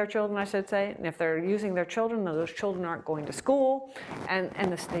using their children, I should say. And if they're using their children, then those children aren't going to school, and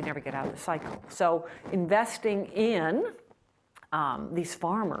they never get out of the cycle. So investing in these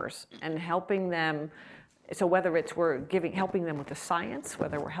farmers and helping them. So whether it's helping them with the science,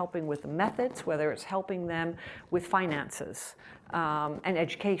 whether we're helping with the methods, whether it's helping them with finances and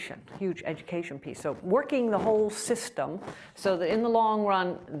education, huge education piece. So working the whole system so that in the long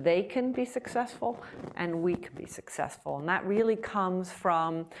run, they can be successful and we can be successful. And that really comes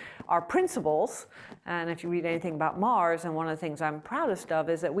from our principles. And if you read anything about Mars, and one of the things I'm proudest of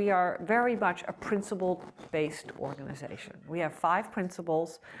is that we are very much a principle-based organization. We have 5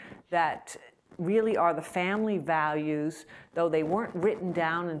 principles that really are the family values, though they weren't written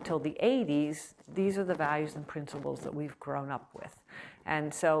down until the 80s. These are the values and principles that we've grown up with.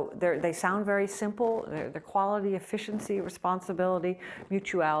 And so they sound very simple. They're quality, efficiency, responsibility,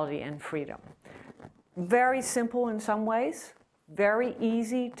 mutuality, and freedom. Very simple in some ways, very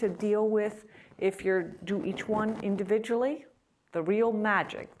easy to deal with if you do each one individually. The real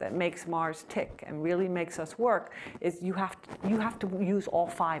magic that makes Mars tick and really makes us work is you have to use all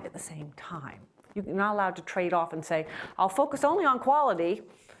 5 at the same time. You're not allowed to trade off and say, I'll focus only on quality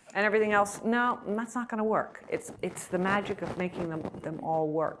and everything else. No, that's not going to work. It's the magic of making them all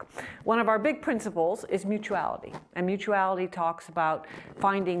work. One of our big principles is mutuality. And mutuality talks about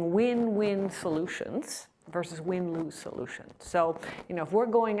finding win-win solutions versus win-lose solutions. So, if we're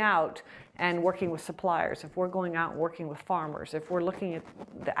going out and working with suppliers, if we're going out and working with farmers, if we're looking at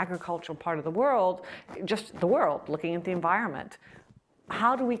the agricultural part of the world, just the world, looking at the environment,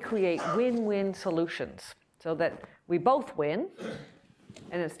 how do we create win-win solutions so that we both win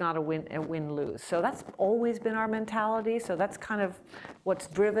and it's not a win-lose? So that's always been our mentality. So that's kind of what's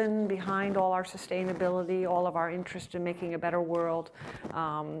driven behind all our sustainability, all of our interest in making a better world.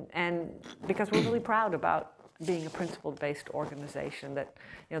 And because we're really proud about being a principle-based organization, that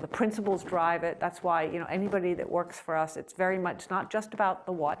the principles drive it. That's why anybody that works for us, it's very much not just about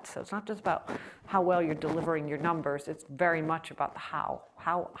the what. So it's not just about how well you're delivering your numbers. It's very much about the how.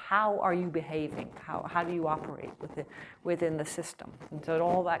 How are you behaving? How do you operate within the system? And so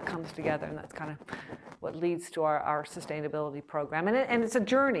all that comes together, and that's kind of what leads to our sustainability program. And it's a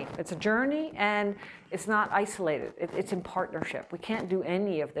journey. It's a journey, and it's not isolated. It's in partnership. We can't do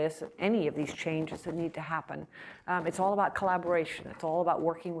any of these changes that need to happen. It's all about collaboration. It's all about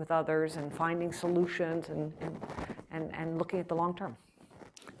working with others and finding solutions and looking at the long term.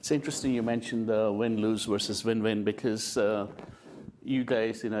 It's interesting you mentioned the win-lose versus win-win, because you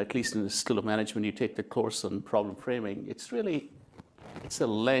guys, at least in the School of Management, you take the course on problem framing. It's a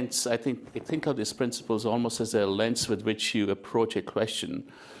lens. I think of these principles almost as a lens with which you approach a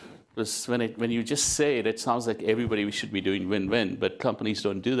question. Because when you just say it, it sounds like everybody should be doing win-win, but companies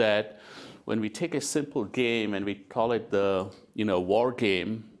don't do that. When we take a simple game and we call it the war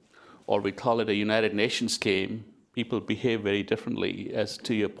game, or we call it a United Nations game, people behave very differently, as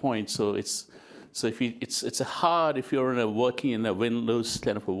to your point. So it's hard if you're working in a win-lose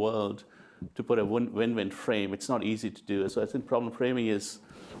kind of a world to put a win-win frame. It's not easy to do. So I think problem framing is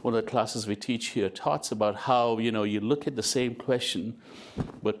one of the classes we teach here, talks about how you look at the same question,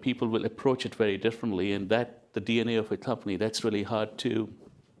 but people will approach it very differently, and that the DNA of a company, that's really hard to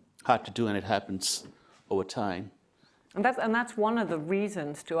do, and it happens over time. And that's one of the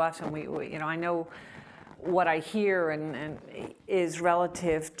reasons to us, and we I know what I hear and is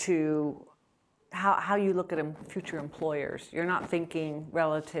relative to how you look at future employers. You're not thinking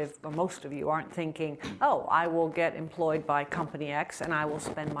relative, or most of you aren't thinking, oh, I will get employed by company X and I will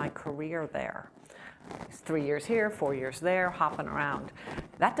spend my career there. It's 3 years here, 4 years there, hopping around.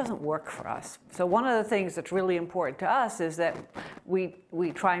 That doesn't work for us. So one of the things that's really important to us is that we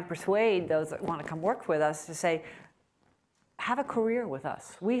try and persuade those that want to come work with us to say, have a career with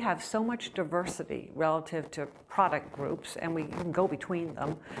us. We have so much diversity relative to product groups, and we can go between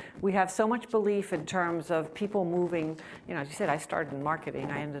them. We have so much belief in terms of people moving. As you said, I started in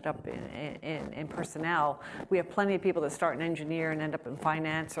marketing. I ended up in personnel. We have plenty of people that start in engineer and end up in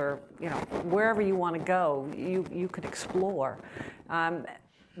finance, or wherever you want to go, you could explore.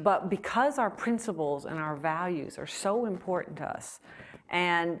 But because our principles and our values are so important to us,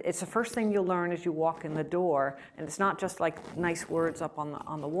 and it's the first thing you'll learn as you walk in the door. And it's not just like nice words up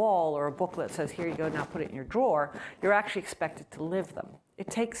on the wall or a booklet that says, here you go, now put it in your drawer. You're actually expected to live them. It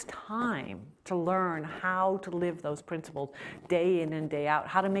takes time to learn how to live those principles day in and day out,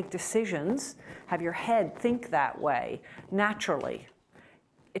 how to make decisions, have your head think that way naturally.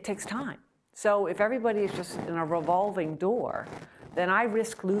 It takes time. So if everybody is just in a revolving door, then I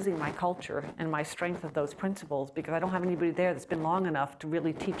risk losing my culture and my strength of those principles, because I don't have anybody there that's been long enough to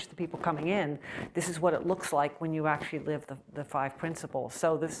really teach the people coming in, this is what it looks like when you actually live the 5 principles.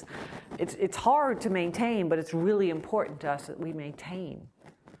 So it's hard to maintain, but it's really important to us that we maintain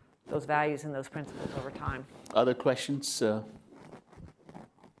those values and those principles over time. Other questions?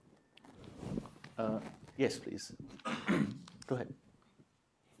 Yes, please. Go ahead.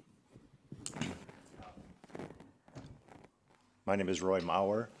 My name is Roy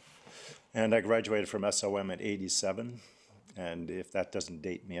Maurer, and I graduated from SOM at '87. And if that doesn't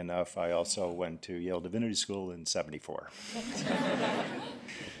date me enough, I also went to Yale Divinity School in '74.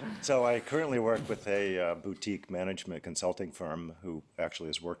 So I currently work with a boutique management consulting firm who actually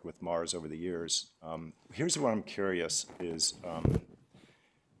has worked with Mars over the years. Here's what I'm curious is,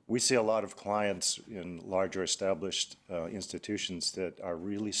 we see a lot of clients in larger established institutions that are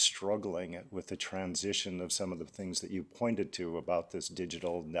really struggling with the transition of some of the things that you pointed to about this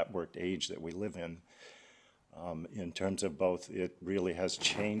digital networked age that we live in terms of both it really has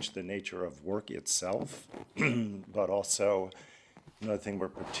changed the nature of work itself, but also another thing we're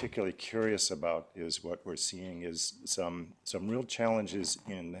particularly curious about is what we're seeing is some real challenges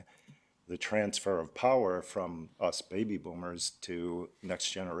in the transfer of power from us baby boomers to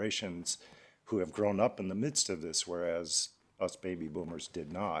next generations who have grown up in the midst of this, whereas us baby boomers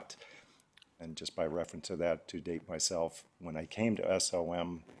did not. And just by reference to that, to date myself, when I came to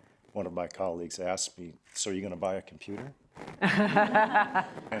SOM, one of my colleagues asked me, so are you going to buy a computer?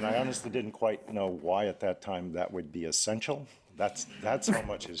 And I honestly didn't quite know why at that time that would be essential. That's how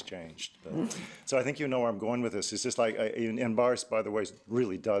much has changed. But, so I think you know where I'm going with this. It's just like, and Bars, by the way,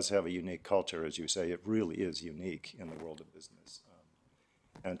 really does have a unique culture, as you say. It really is unique in the world of business.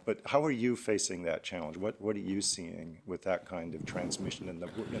 But how are you facing that challenge? What are you seeing with that kind of transmission in the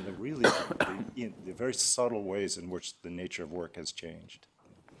really the very subtle ways in which the nature of work has changed?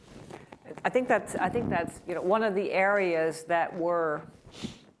 I think that's one of the areas that we're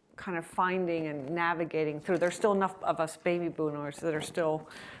kind of finding and navigating through. There's still enough of us baby boomers that are still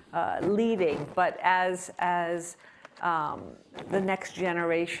leading, but as the next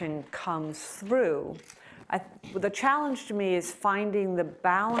generation comes through, the challenge to me is finding the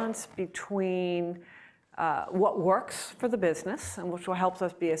balance between what works for the business and which will help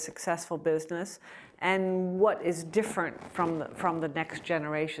us be a successful business, and what is different from the next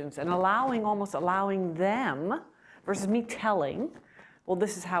generations, and almost allowing them, versus me telling, well,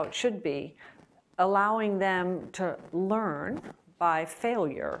 this is how it should be, allowing them to learn by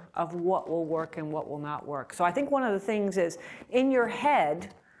failure of what will work and what will not work. So I think one of the things is, in your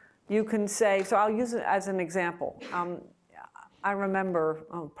head, you can say, so I'll use it as an example. I remember,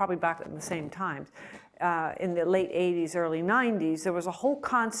 probably back in the same times, in the late 80s, early 90s, there was a whole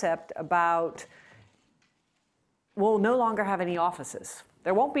concept about, we'll no longer have any offices.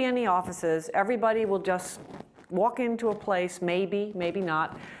 There won't be any offices. Everybody will just walk into a place, maybe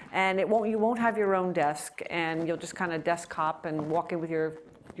not, and you won't have your own desk, and you'll just kind of desk hop and walk in with your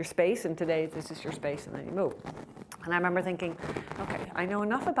your space, and today this is your space, and then you move. And I remember thinking, okay, I know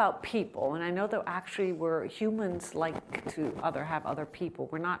enough about people, and I know that actually humans like to have other people.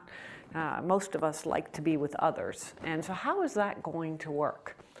 We're not, most of us like to be with others. And so how is that going to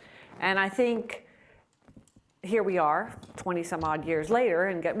work? And I think here we are, 20 some odd years later,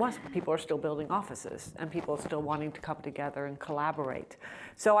 and people are still building offices, and people are still wanting to come together and collaborate.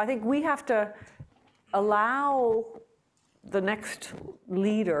 So I think we have to allow the next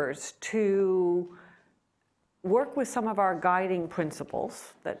leaders to work with some of our guiding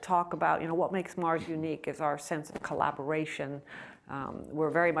principles that talk about, what makes Mars unique is our sense of collaboration. We're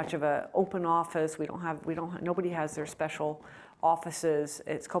very much of an open office. Nobody has their special offices.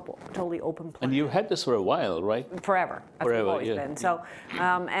 It's totally open plan. And you had this for a while, right? Forever. That's what we've always yeah. been. So,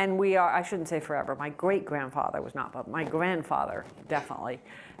 and we are, I shouldn't say forever. My great-grandfather was not, but my grandfather, definitely.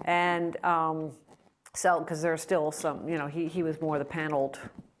 And so, because there's still some, he was more the paneled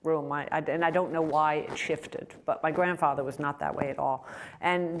room, and I don't know why it shifted, but my grandfather was not that way at all.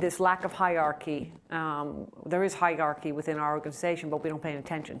 And this lack of hierarchy, there is hierarchy within our organization, but we don't pay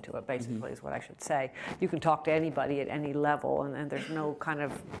attention to it, basically, is what I should say. You can talk to anybody at any level, and there's no kind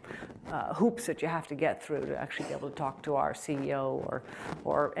of hoops that you have to get through to actually be able to talk to our CEO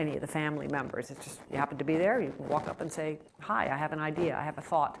or any of the family members. It's just, you happen to be there, you can walk up and say, hi, I have an idea, I have a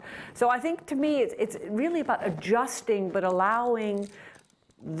thought. So I think, to me, it's really about adjusting, but allowing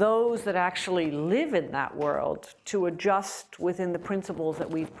those that actually live in that world to adjust within the principles that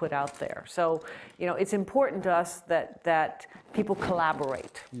we've put out there. So, it's important to us that people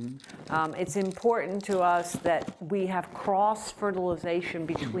collaborate. It's important to us that we have cross-fertilization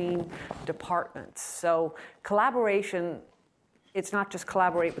between departments. So collaboration, it's not just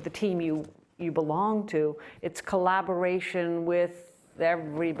collaborate with the team you belong to, it's collaboration with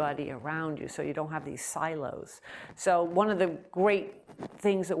everybody around you, so you don't have these silos. So one of the great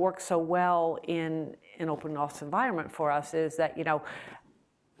things that works so well in an open office environment for us is that,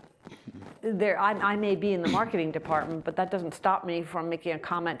 I may be in the marketing department, but that doesn't stop me from making a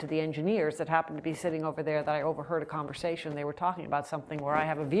comment to the engineers that happen to be sitting over there that I overheard a conversation. They were talking about something where I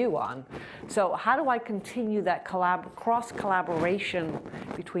have a view on. So how do I continue that cross-collaboration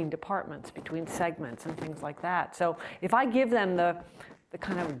between departments, between segments, and things like that? So if I give them the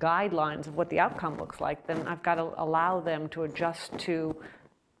kind of guidelines of what the outcome looks like, then I've got to allow them to adjust to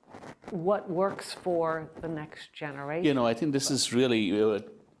what works for the next generation. I think this is really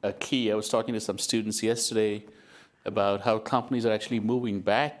a key. I was talking to some students yesterday about how companies are actually moving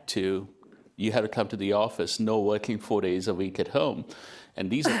back to, you have to come to the office, no working 4 days a week at home. And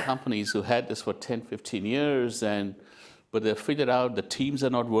these are companies who had this for 10, 15 years, but they've figured out the teams are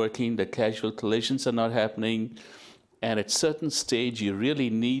not working, the casual collisions are not happening. And at a certain stage, you really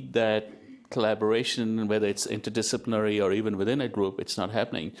need that collaboration, whether it's interdisciplinary or even within a group, it's not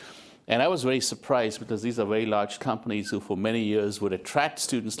happening. And I was very surprised because these are very large companies who for many years would attract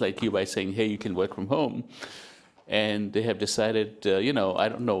students like you by saying, hey, you can work from home. And they have decided, I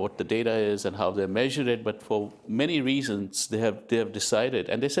don't know what the data is and how they measured it, but for many reasons, they have decided.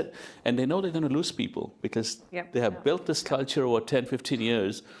 And they said, and they know they're going to lose people because they have built this culture over 10, 15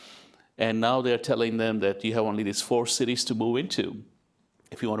 years. And now they're telling them that you have only these 4 cities to move into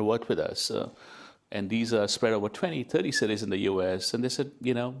if you want to work with us. And these are spread over 20, 30 cities in the US. And they said,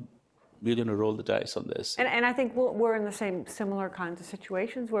 we're going to roll the dice on this. And I think we're in the similar kinds of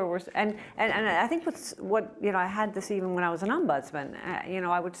situations where and I think I had this even when I was an ombudsman.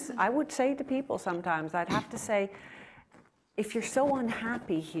 I would say to people sometimes, I'd have to say, if you're so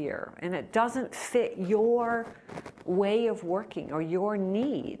unhappy here and it doesn't fit your way of working or your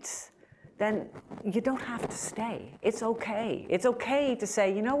needs, then you don't have to stay. It's okay. It's okay to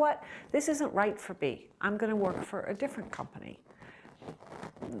say, you know what, this isn't right for me. I'm going to work for a different company.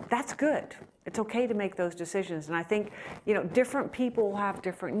 That's good. It's okay to make those decisions. And I think, different people have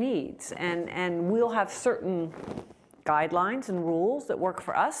different needs, and we'll have certain guidelines and rules that work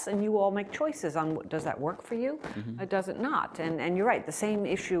for us, and you all make choices on does that work for you, or does it not? And you're right, the same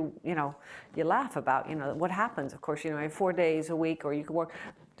issue, you laugh about, what happens, of course, 4 days a week, or you can work.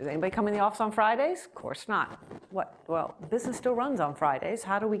 Does anybody come in the office on Fridays? Of course not. What? Well, business still runs on Fridays.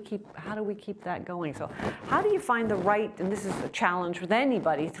 How do we keep that going? So how do you find the right, and this is a challenge with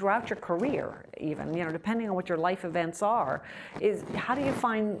anybody throughout your career even, depending on what your life events are, is how do you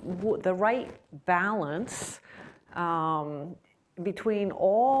find the right balance between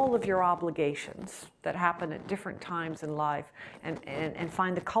all of your obligations that happen at different times in life and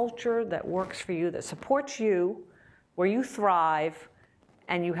find the culture that works for you, that supports you, where you thrive,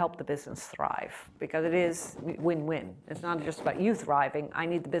 and you help the business thrive, because it is win-win. It's not just about you thriving. I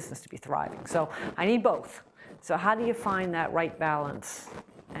need the business to be thriving. So I need both. So how do you find that right balance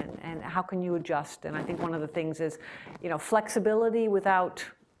and how can you adjust? And I think one of the things is, flexibility without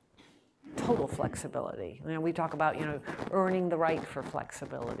total flexibility. We talk about, earning the right for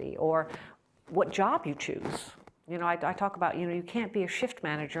flexibility, or what job you choose. I talk about, you can't be a shift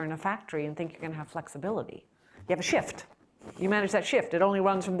manager in a factory and think you're going to have flexibility. You have a shift. You manage that shift. It only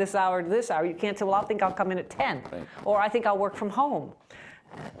runs from this hour to this hour. You can't say, well, I think I'll come in at 10, right, or I think I'll work from home.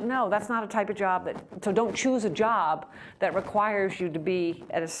 No, that's not a type of job so don't choose a job that requires you to be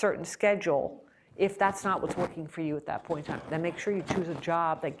at a certain schedule if that's not what's working for you at that point in time. Then make sure you choose a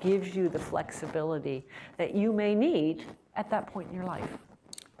job that gives you the flexibility that you may need at that point in your life.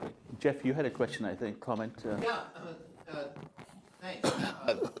 Jeff, you had a question, I think, comment. Thanks.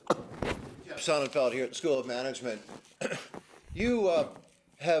 Jeff Sonnenfeld here at the School of Management. You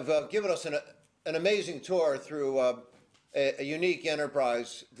have given us an amazing tour through a unique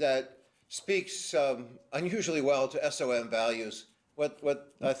enterprise that speaks unusually well to SOM values.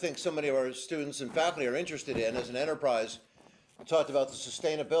 What I think so many of our students and faculty are interested in as an enterprise. We talked about the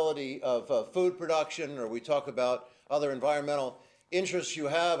sustainability of food production, or we talk about other environmental interests you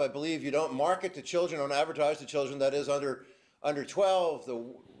have. I believe you don't market to children, don't advertise to children, that is under 12.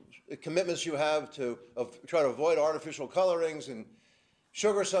 The commitments you have to try to avoid artificial colorings and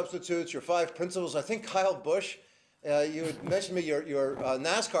sugar substitutes, your 5 principles. I think Kyle Busch, you had mentioned to me your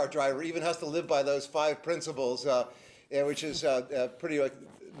NASCAR driver even has to live by those 5 principles, which is pretty, like,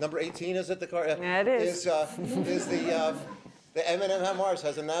 number 18, is it the car? Yeah, it is. Is the M&M Mars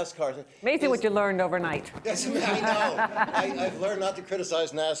has a NASCAR. Amazing what you learned overnight. Yes, I know. I've learned not to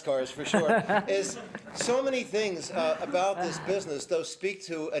criticize NASCARs for sure. Is so many things about this business, though, speak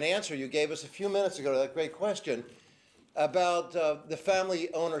to an answer you gave us a few minutes ago to that great question about the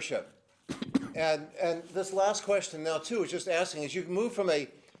family ownership. And this last question now, too, is just asking, as you move from a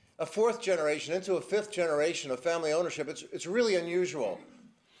 4th generation into a 5th generation of family ownership, it's really unusual.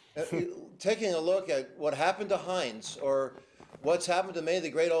 Taking a look at what happened to Heinz, or what's happened to many of the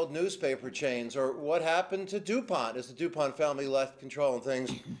great old newspaper chains, or what happened to DuPont as the DuPont family left control and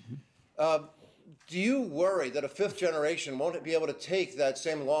things. Do you worry that a 5th generation won't be able to take that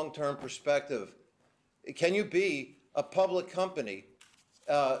same long-term perspective? Can you be a public company,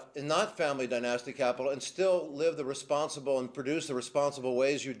 and not family dynastic capital, and still live the responsible and produce the responsible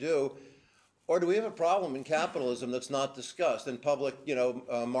ways you do? Or do we have a problem in capitalism that's not discussed, in public,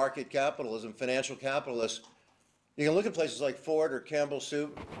 market capitalism, financial capitalists? You can look at places like Ford or Campbell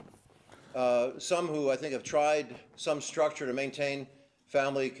Soup, some who I think have tried some structure to maintain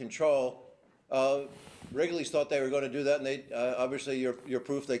family control. Wrigley's thought they were going to do that, and they obviously you're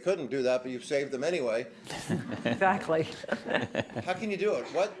proof they couldn't do that, but you've saved them anyway. Exactly. How can you do it?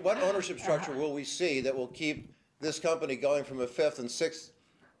 What ownership structure will we see that will keep this company going from a 5th and 6th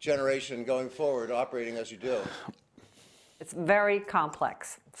generation going forward, operating as you do? It's very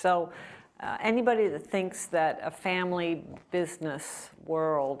complex. So anybody that thinks that a family business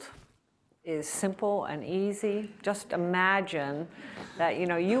world is simple and easy, just imagine that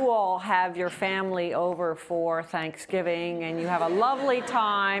you all have your family over for Thanksgiving and you have a lovely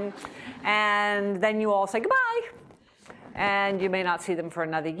time, and then you all say goodbye. And you may not see them for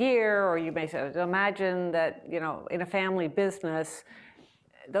another year, or you may say, imagine that in a family business,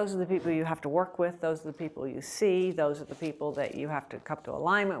 those are the people you have to work with, those are the people you see, those are the people that you have to come to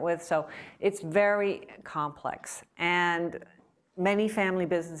alignment with. So it's very complex. And many family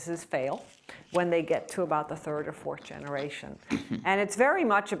businesses fail when they get to about the 3rd or 4th generation. And it's very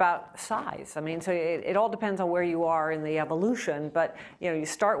much about size. I mean, so it all depends on where you are in the evolution, but you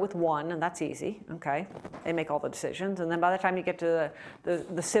start with 1, and that's easy, okay? They make all the decisions, and then by the time you get to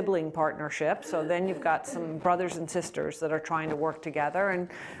the sibling partnership, so then you've got some brothers and sisters that are trying to work together, and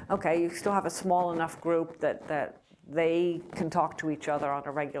okay, you still have a small enough group that they can talk to each other on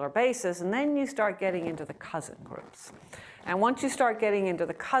a regular basis, and then you start getting into the cousin groups. And once you start getting into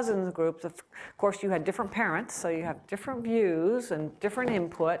the cousins groups, of course, you had different parents, so you have different views and different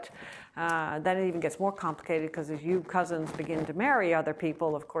input. Then it even gets more complicated, because as you cousins begin to marry other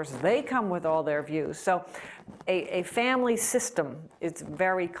people, of course, they come with all their views. So a family system is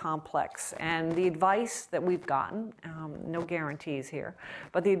very complex. And the advice that we've gotten, no guarantees here,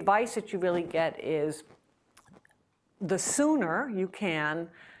 but the advice that you really get is the sooner you can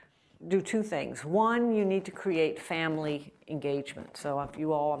do 2 things. 1, you need to create family engagement. So if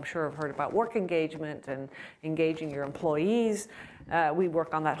you all, I'm sure, have heard about work engagement and engaging your employees, We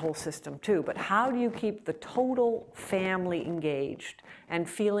work on that whole system too. But how do you keep the total family engaged and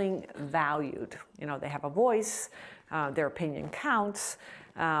feeling valued? You know, they have a voice, their opinion counts,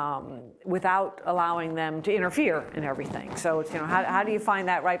 without allowing them to interfere in everything. So it's, you know, how do you find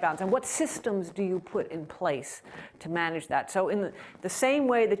that right balance? And what systems do you put in place to manage that? So in the same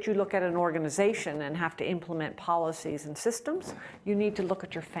way that you look at an organization and have to implement policies and systems, you need to look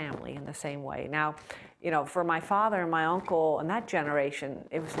at your family in the same way. Now, you know, for my father and my uncle and that generation,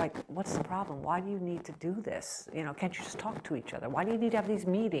 it was like, what's the problem? Why do you need to do this? You know, can't you just talk to each other? Why do you need to have these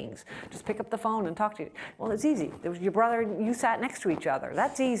meetings? Just pick up the phone and talk to you. Well, it's easy. There was your brother, you sat next to each other.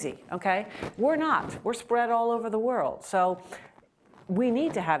 That's easy, okay? We're not. We're spread all over the world. So we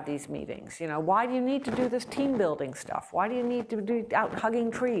need to have these meetings. You know, why do you need to do this team building stuff? Why do you need to do out hugging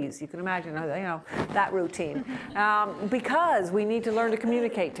trees? You can imagine, you know, that routine. Because we need to learn to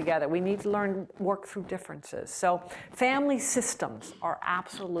communicate together. We need to learn to work through differences. So family systems are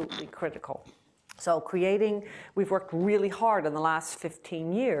absolutely critical. So we've worked really hard in the last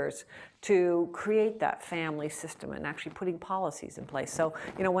 15 years to create that family system and actually putting policies in place. So,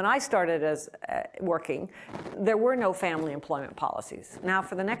 you know, when I started as working, there were no family employment policies. Now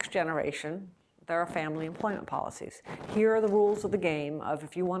for the next generation, there are family employment policies. Here are the rules of the game of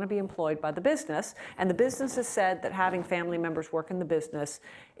if you want to be employed by the business, and the business has said that having family members work in the business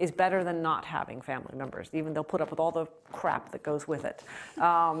is better than not having family members, even they'll put up with all the crap that goes with it.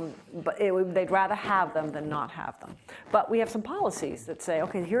 But they'd rather have them than not have them. But we have some policies that say,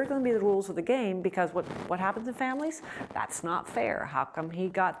 okay, here are going to be the rules of the game, because what happens in families? That's not fair. How come he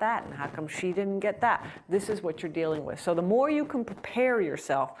got that, and how come she didn't get that? This is what you're dealing with. So the more you can prepare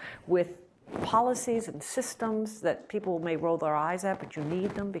yourself with policies and systems that people may roll their eyes at, but you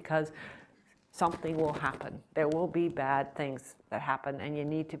need them because something will happen. There will be bad things that happen, and you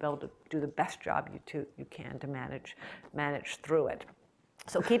need to be able to do the best job you can to manage through it.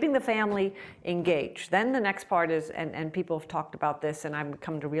 So keeping the family engaged. Then the next part is, and people have talked about this, and I've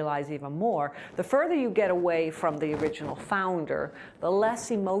come to realize even more, the further you get away from the original founder, the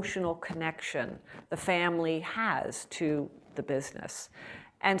less emotional connection the family has to the business.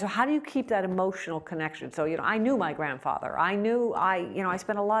 And so how do you keep that emotional connection? So, you know, I knew my grandfather. I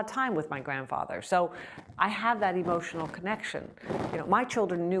spent a lot of time with my grandfather. So I have that emotional connection. You know, my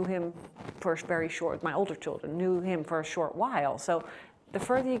children knew him for my older children knew him for a short while. So the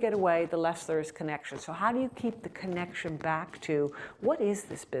further you get away, the less there is connection. So how do you keep the connection back to what is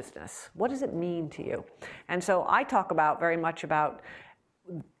this business? What does it mean to you? And so I talk very much about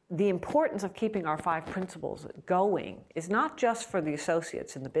the importance of keeping our 5 principles going is not just for the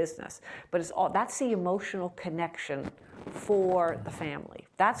associates in the business, but that's the emotional connection for the family.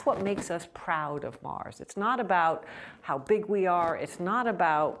 That's what makes us proud of Mars. It's not about how big we are. It's not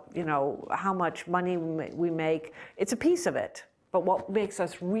about, you know, how much money we make. It's a piece of it. But what makes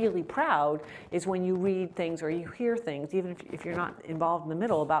us really proud is when you read things or you hear things, even if you're not involved in the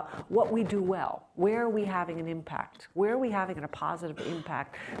middle, about what we do well. Where are we having an impact? Where are we having a positive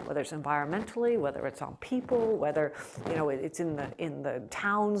impact? Whether it's environmentally, whether it's on people, whether, you know, it's in the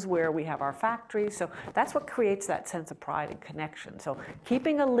towns where we have our factories. So that's what creates that sense of pride and connection. So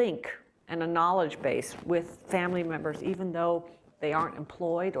keeping a link and a knowledge base with family members, even though they aren't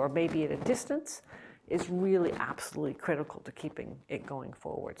employed or maybe at a distance, is really absolutely critical to keeping it going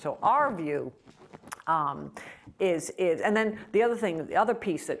forward. So our view is, and then the other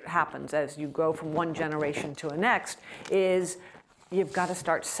piece that happens as you go from one generation to the next is you've got to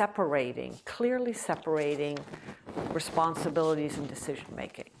start clearly separating responsibilities and decision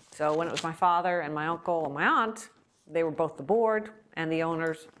making. So when it was my father and my uncle and my aunt, they were both the board and the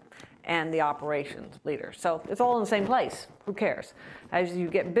owners and the operations leader. So it's all in the same place. Who cares? As you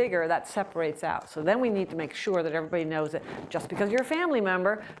get bigger, that separates out. So then we need to make sure that everybody knows that just because you're a family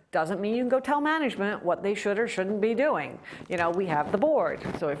member doesn't mean you can go tell management what they should or shouldn't be doing. You know, we have the board.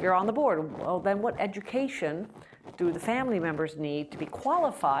 So if you're on the board, well, then what education do the family members need to be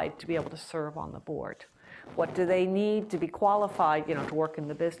qualified to be able to serve on the board? What do they need to be qualified, you know, to work in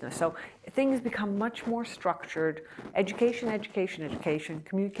the business? So things become much more structured. Education, education, education,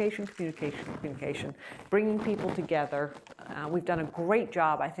 communication, communication, communication, bringing people together. We've done a great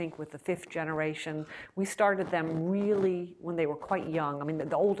job, I think, with the 5th generation. We started them really when they were quite young. I mean,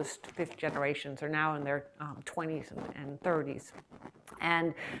 the oldest 5th generations are now in their 20s and 30s.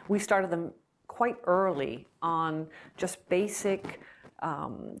 And we started them quite early on just basic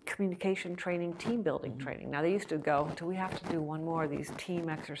communication training, team building training. Now they used to go, do we have to do one more of these team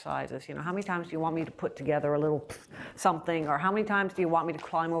exercises? You know, how many times do you want me to put together a little something, or how many times do you want me to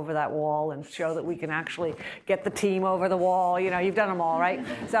climb over that wall and show that we can actually get the team over the wall? You know, you've done them all, right?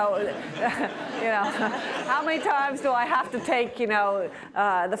 So, you know, how many times do I have to take, you know,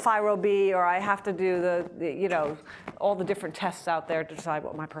 the FIRO-B, or I have to do the, you know, all the different tests out there to decide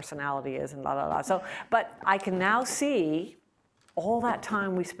what my personality is and blah, blah, blah. So, but I can now see all that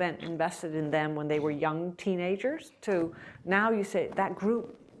time we spent invested in them when they were young teenagers to now you say that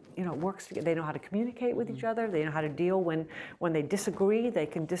group, you know, works together. They know how to communicate with each other. They know how to deal when they disagree. They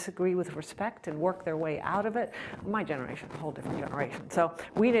can disagree with respect and work their way out of it. My generation, a whole different generation. So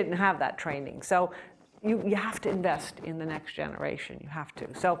we didn't have that training. So you have to invest in the next generation. You have to.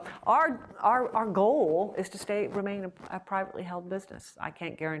 So our goal is to remain a privately held business. I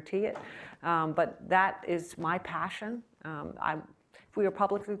can't guarantee it, but that is my passion. If we were a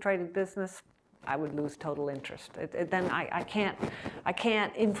publicly traded business, I would lose total interest. Then I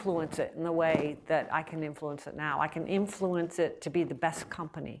can't influence it in the way that I can influence it now. I can influence it to be the best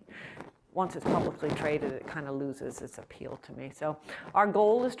company. Once it's publicly traded, it kind of loses its appeal to me. So our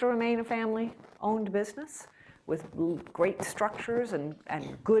goal is to remain a family-owned business with great structures and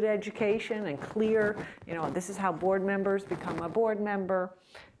good education and clear, you know, this is how board members become a board member.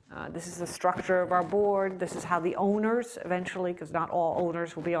 This is the structure of our board. This is how the owners eventually, because not all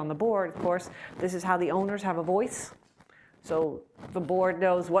owners will be on the board, of course, this is how the owners have a voice. So the board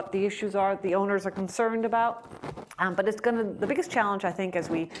knows what the issues are the owners are concerned about. But it's the biggest challenge, I think,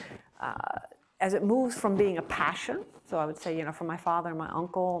 as it moves from being a passion, so I would say, you know, for my father, my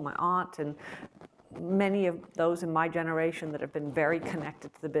uncle, my aunt, and many of those in my generation that have been very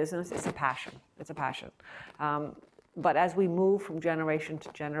connected to the business, it's a passion. It's a passion. But as we move from generation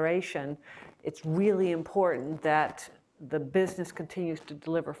to generation, it's really important that the business continues to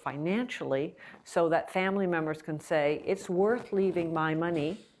deliver financially so that family members can say, it's worth leaving my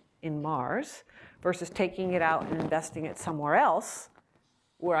money in Mars versus taking it out and investing it somewhere else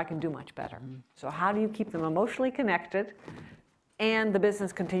where I can do much better. So how do you keep them emotionally connected and the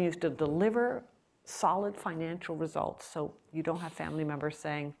business continues to deliver solid financial results so you don't have family members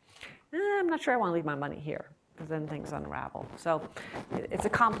saying, I'm not sure I want to leave my money here, because then things unravel. So it's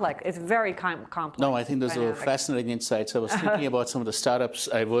very complex. No, I think those are fascinating insights. I was thinking about some of the startups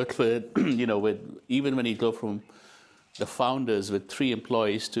I worked with, you know, even when you go from the founders with 3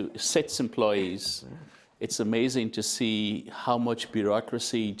 employees to 6 employees, it's amazing to see how much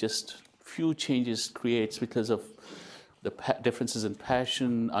bureaucracy just few changes creates because of the differences in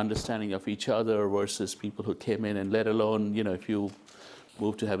passion, understanding of each other versus people who came in, and let alone, you know, if you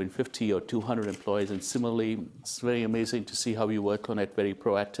move to having 50 or 200 employees. And similarly, it's very amazing to see how you work on it very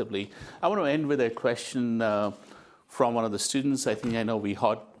proactively. I want to end with a question from one of the students. I know we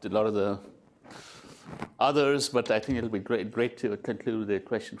heard a lot of the others, but I think it'll be great to conclude with a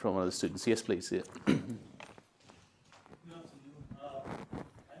question from one of the students. Yes, please. Yeah.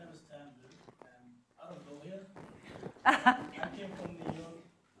 I came from New York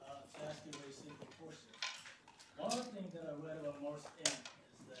to ask you a very simple question. One of the things that I read about Morse Inc.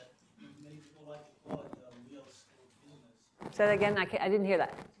 is that many people like to call it the Yale School of Business. Say that again, I didn't hear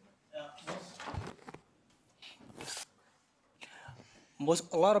that.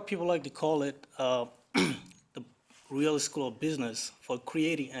 A lot of people like to call it the Yale School of Business for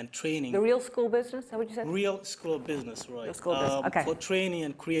creating and training. The real school business, is that what you said? Yale School of Business, right. Yale School of Business, okay. For training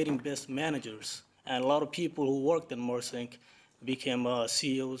and creating best managers. And a lot of people who worked in Morse Inc. became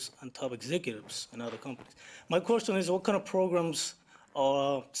CEOs and top executives in other companies. My question is, what kind of programs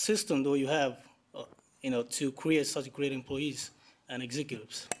or system do you have, to create such great employees and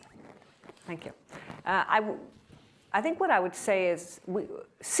executives? Thank you. I think what I would say is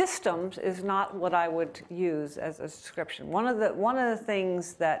systems is not what I would use as a description. One of the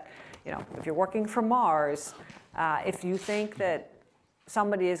things that, if you're working for Mars, if you think that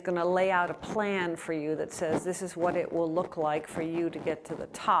somebody is going to lay out a plan for you that says this is what it will look like for you to get to the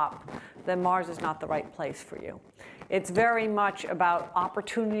top, then Mars is not the right place for you. It's very much about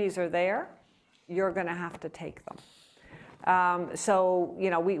opportunities are there, you're going to have to take them. So,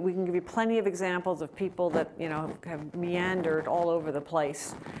 we can give you plenty of examples of people that, have meandered all over the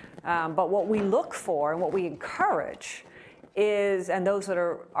place. But what we look for and what we encourage is, and those that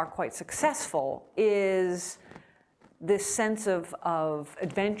are quite successful, is this sense of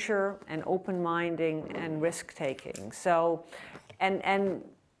adventure and open-minding and risk-taking. So, and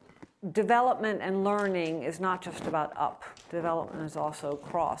development and learning is not just about up. Development is also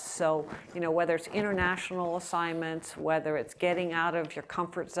cross. So, whether it's international assignments, whether it's getting out of your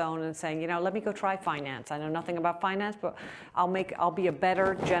comfort zone and saying, let me go try finance. I know nothing about finance, but I'll be a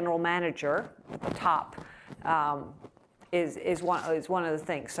better general manager at the top. Is one of the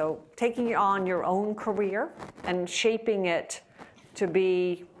things. So taking on your own career and shaping it to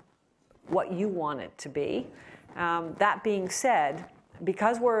be what you want it to be. That being said,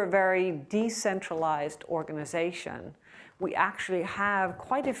 because we're a very decentralized organization, we actually have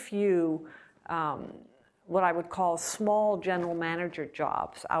quite a few what I would call small general manager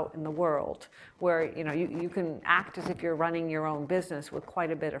jobs out in the world, where you can act as if you're running your own business with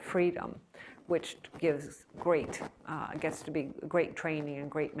quite a bit of freedom, which gets to be great training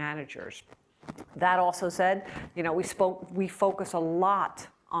and great managers. That also said, we focus a lot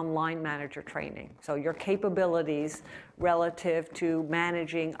on line manager training. So your capabilities relative to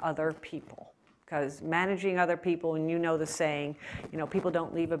managing other people. Because managing other people, and the saying, people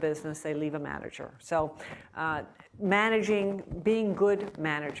don't leave a business, they leave a manager. So being good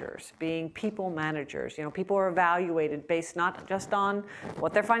managers, being people managers. People are evaluated based not just on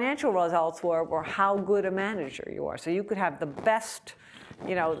what their financial results were, or how good a manager you are. So you could have the best,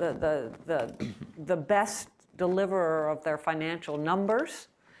 the best deliverer of their financial numbers,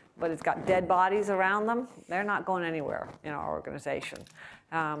 but it's got dead bodies around them. They're not going anywhere in our organization.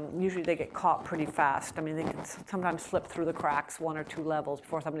 Usually they get caught pretty fast. I mean, they can sometimes slip through the cracks 1 or 2 levels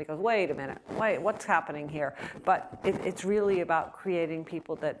before somebody goes, wait a minute, what's happening here? But it's really about creating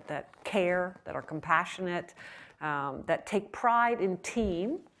people that care, that are compassionate, that take pride in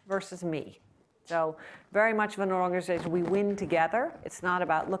team versus me. So very much of an organization, we win together. It's not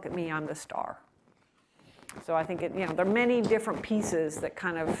about, look at me, I'm the star. So I think there are many different pieces that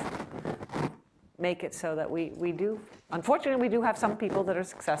kind of make it so that we do. Unfortunately, we do have some people that are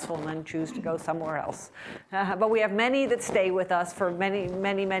successful and then choose to go somewhere else. But we have many that stay with us for many,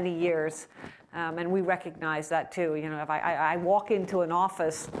 many, many years. And we recognize that too. If I walk into an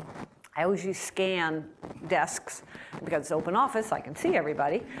office, I usually scan desks because it's open office, I can see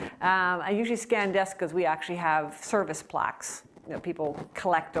everybody. I usually scan desks because we actually have service plaques. People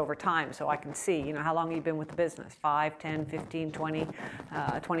collect over time, so I can see, how long you've been with the business, 5, 10, 15, 20,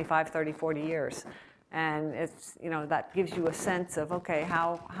 25, 30, 40 years. And it's, that gives you a sense of, okay,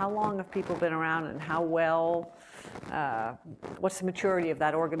 how long have people been around and how well, what's the maturity of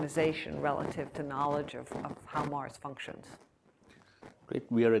that organization relative to knowledge of how Mars functions. Great,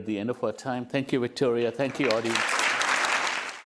 we are at the end of our time. Thank you, Victoria. Thank you, audience.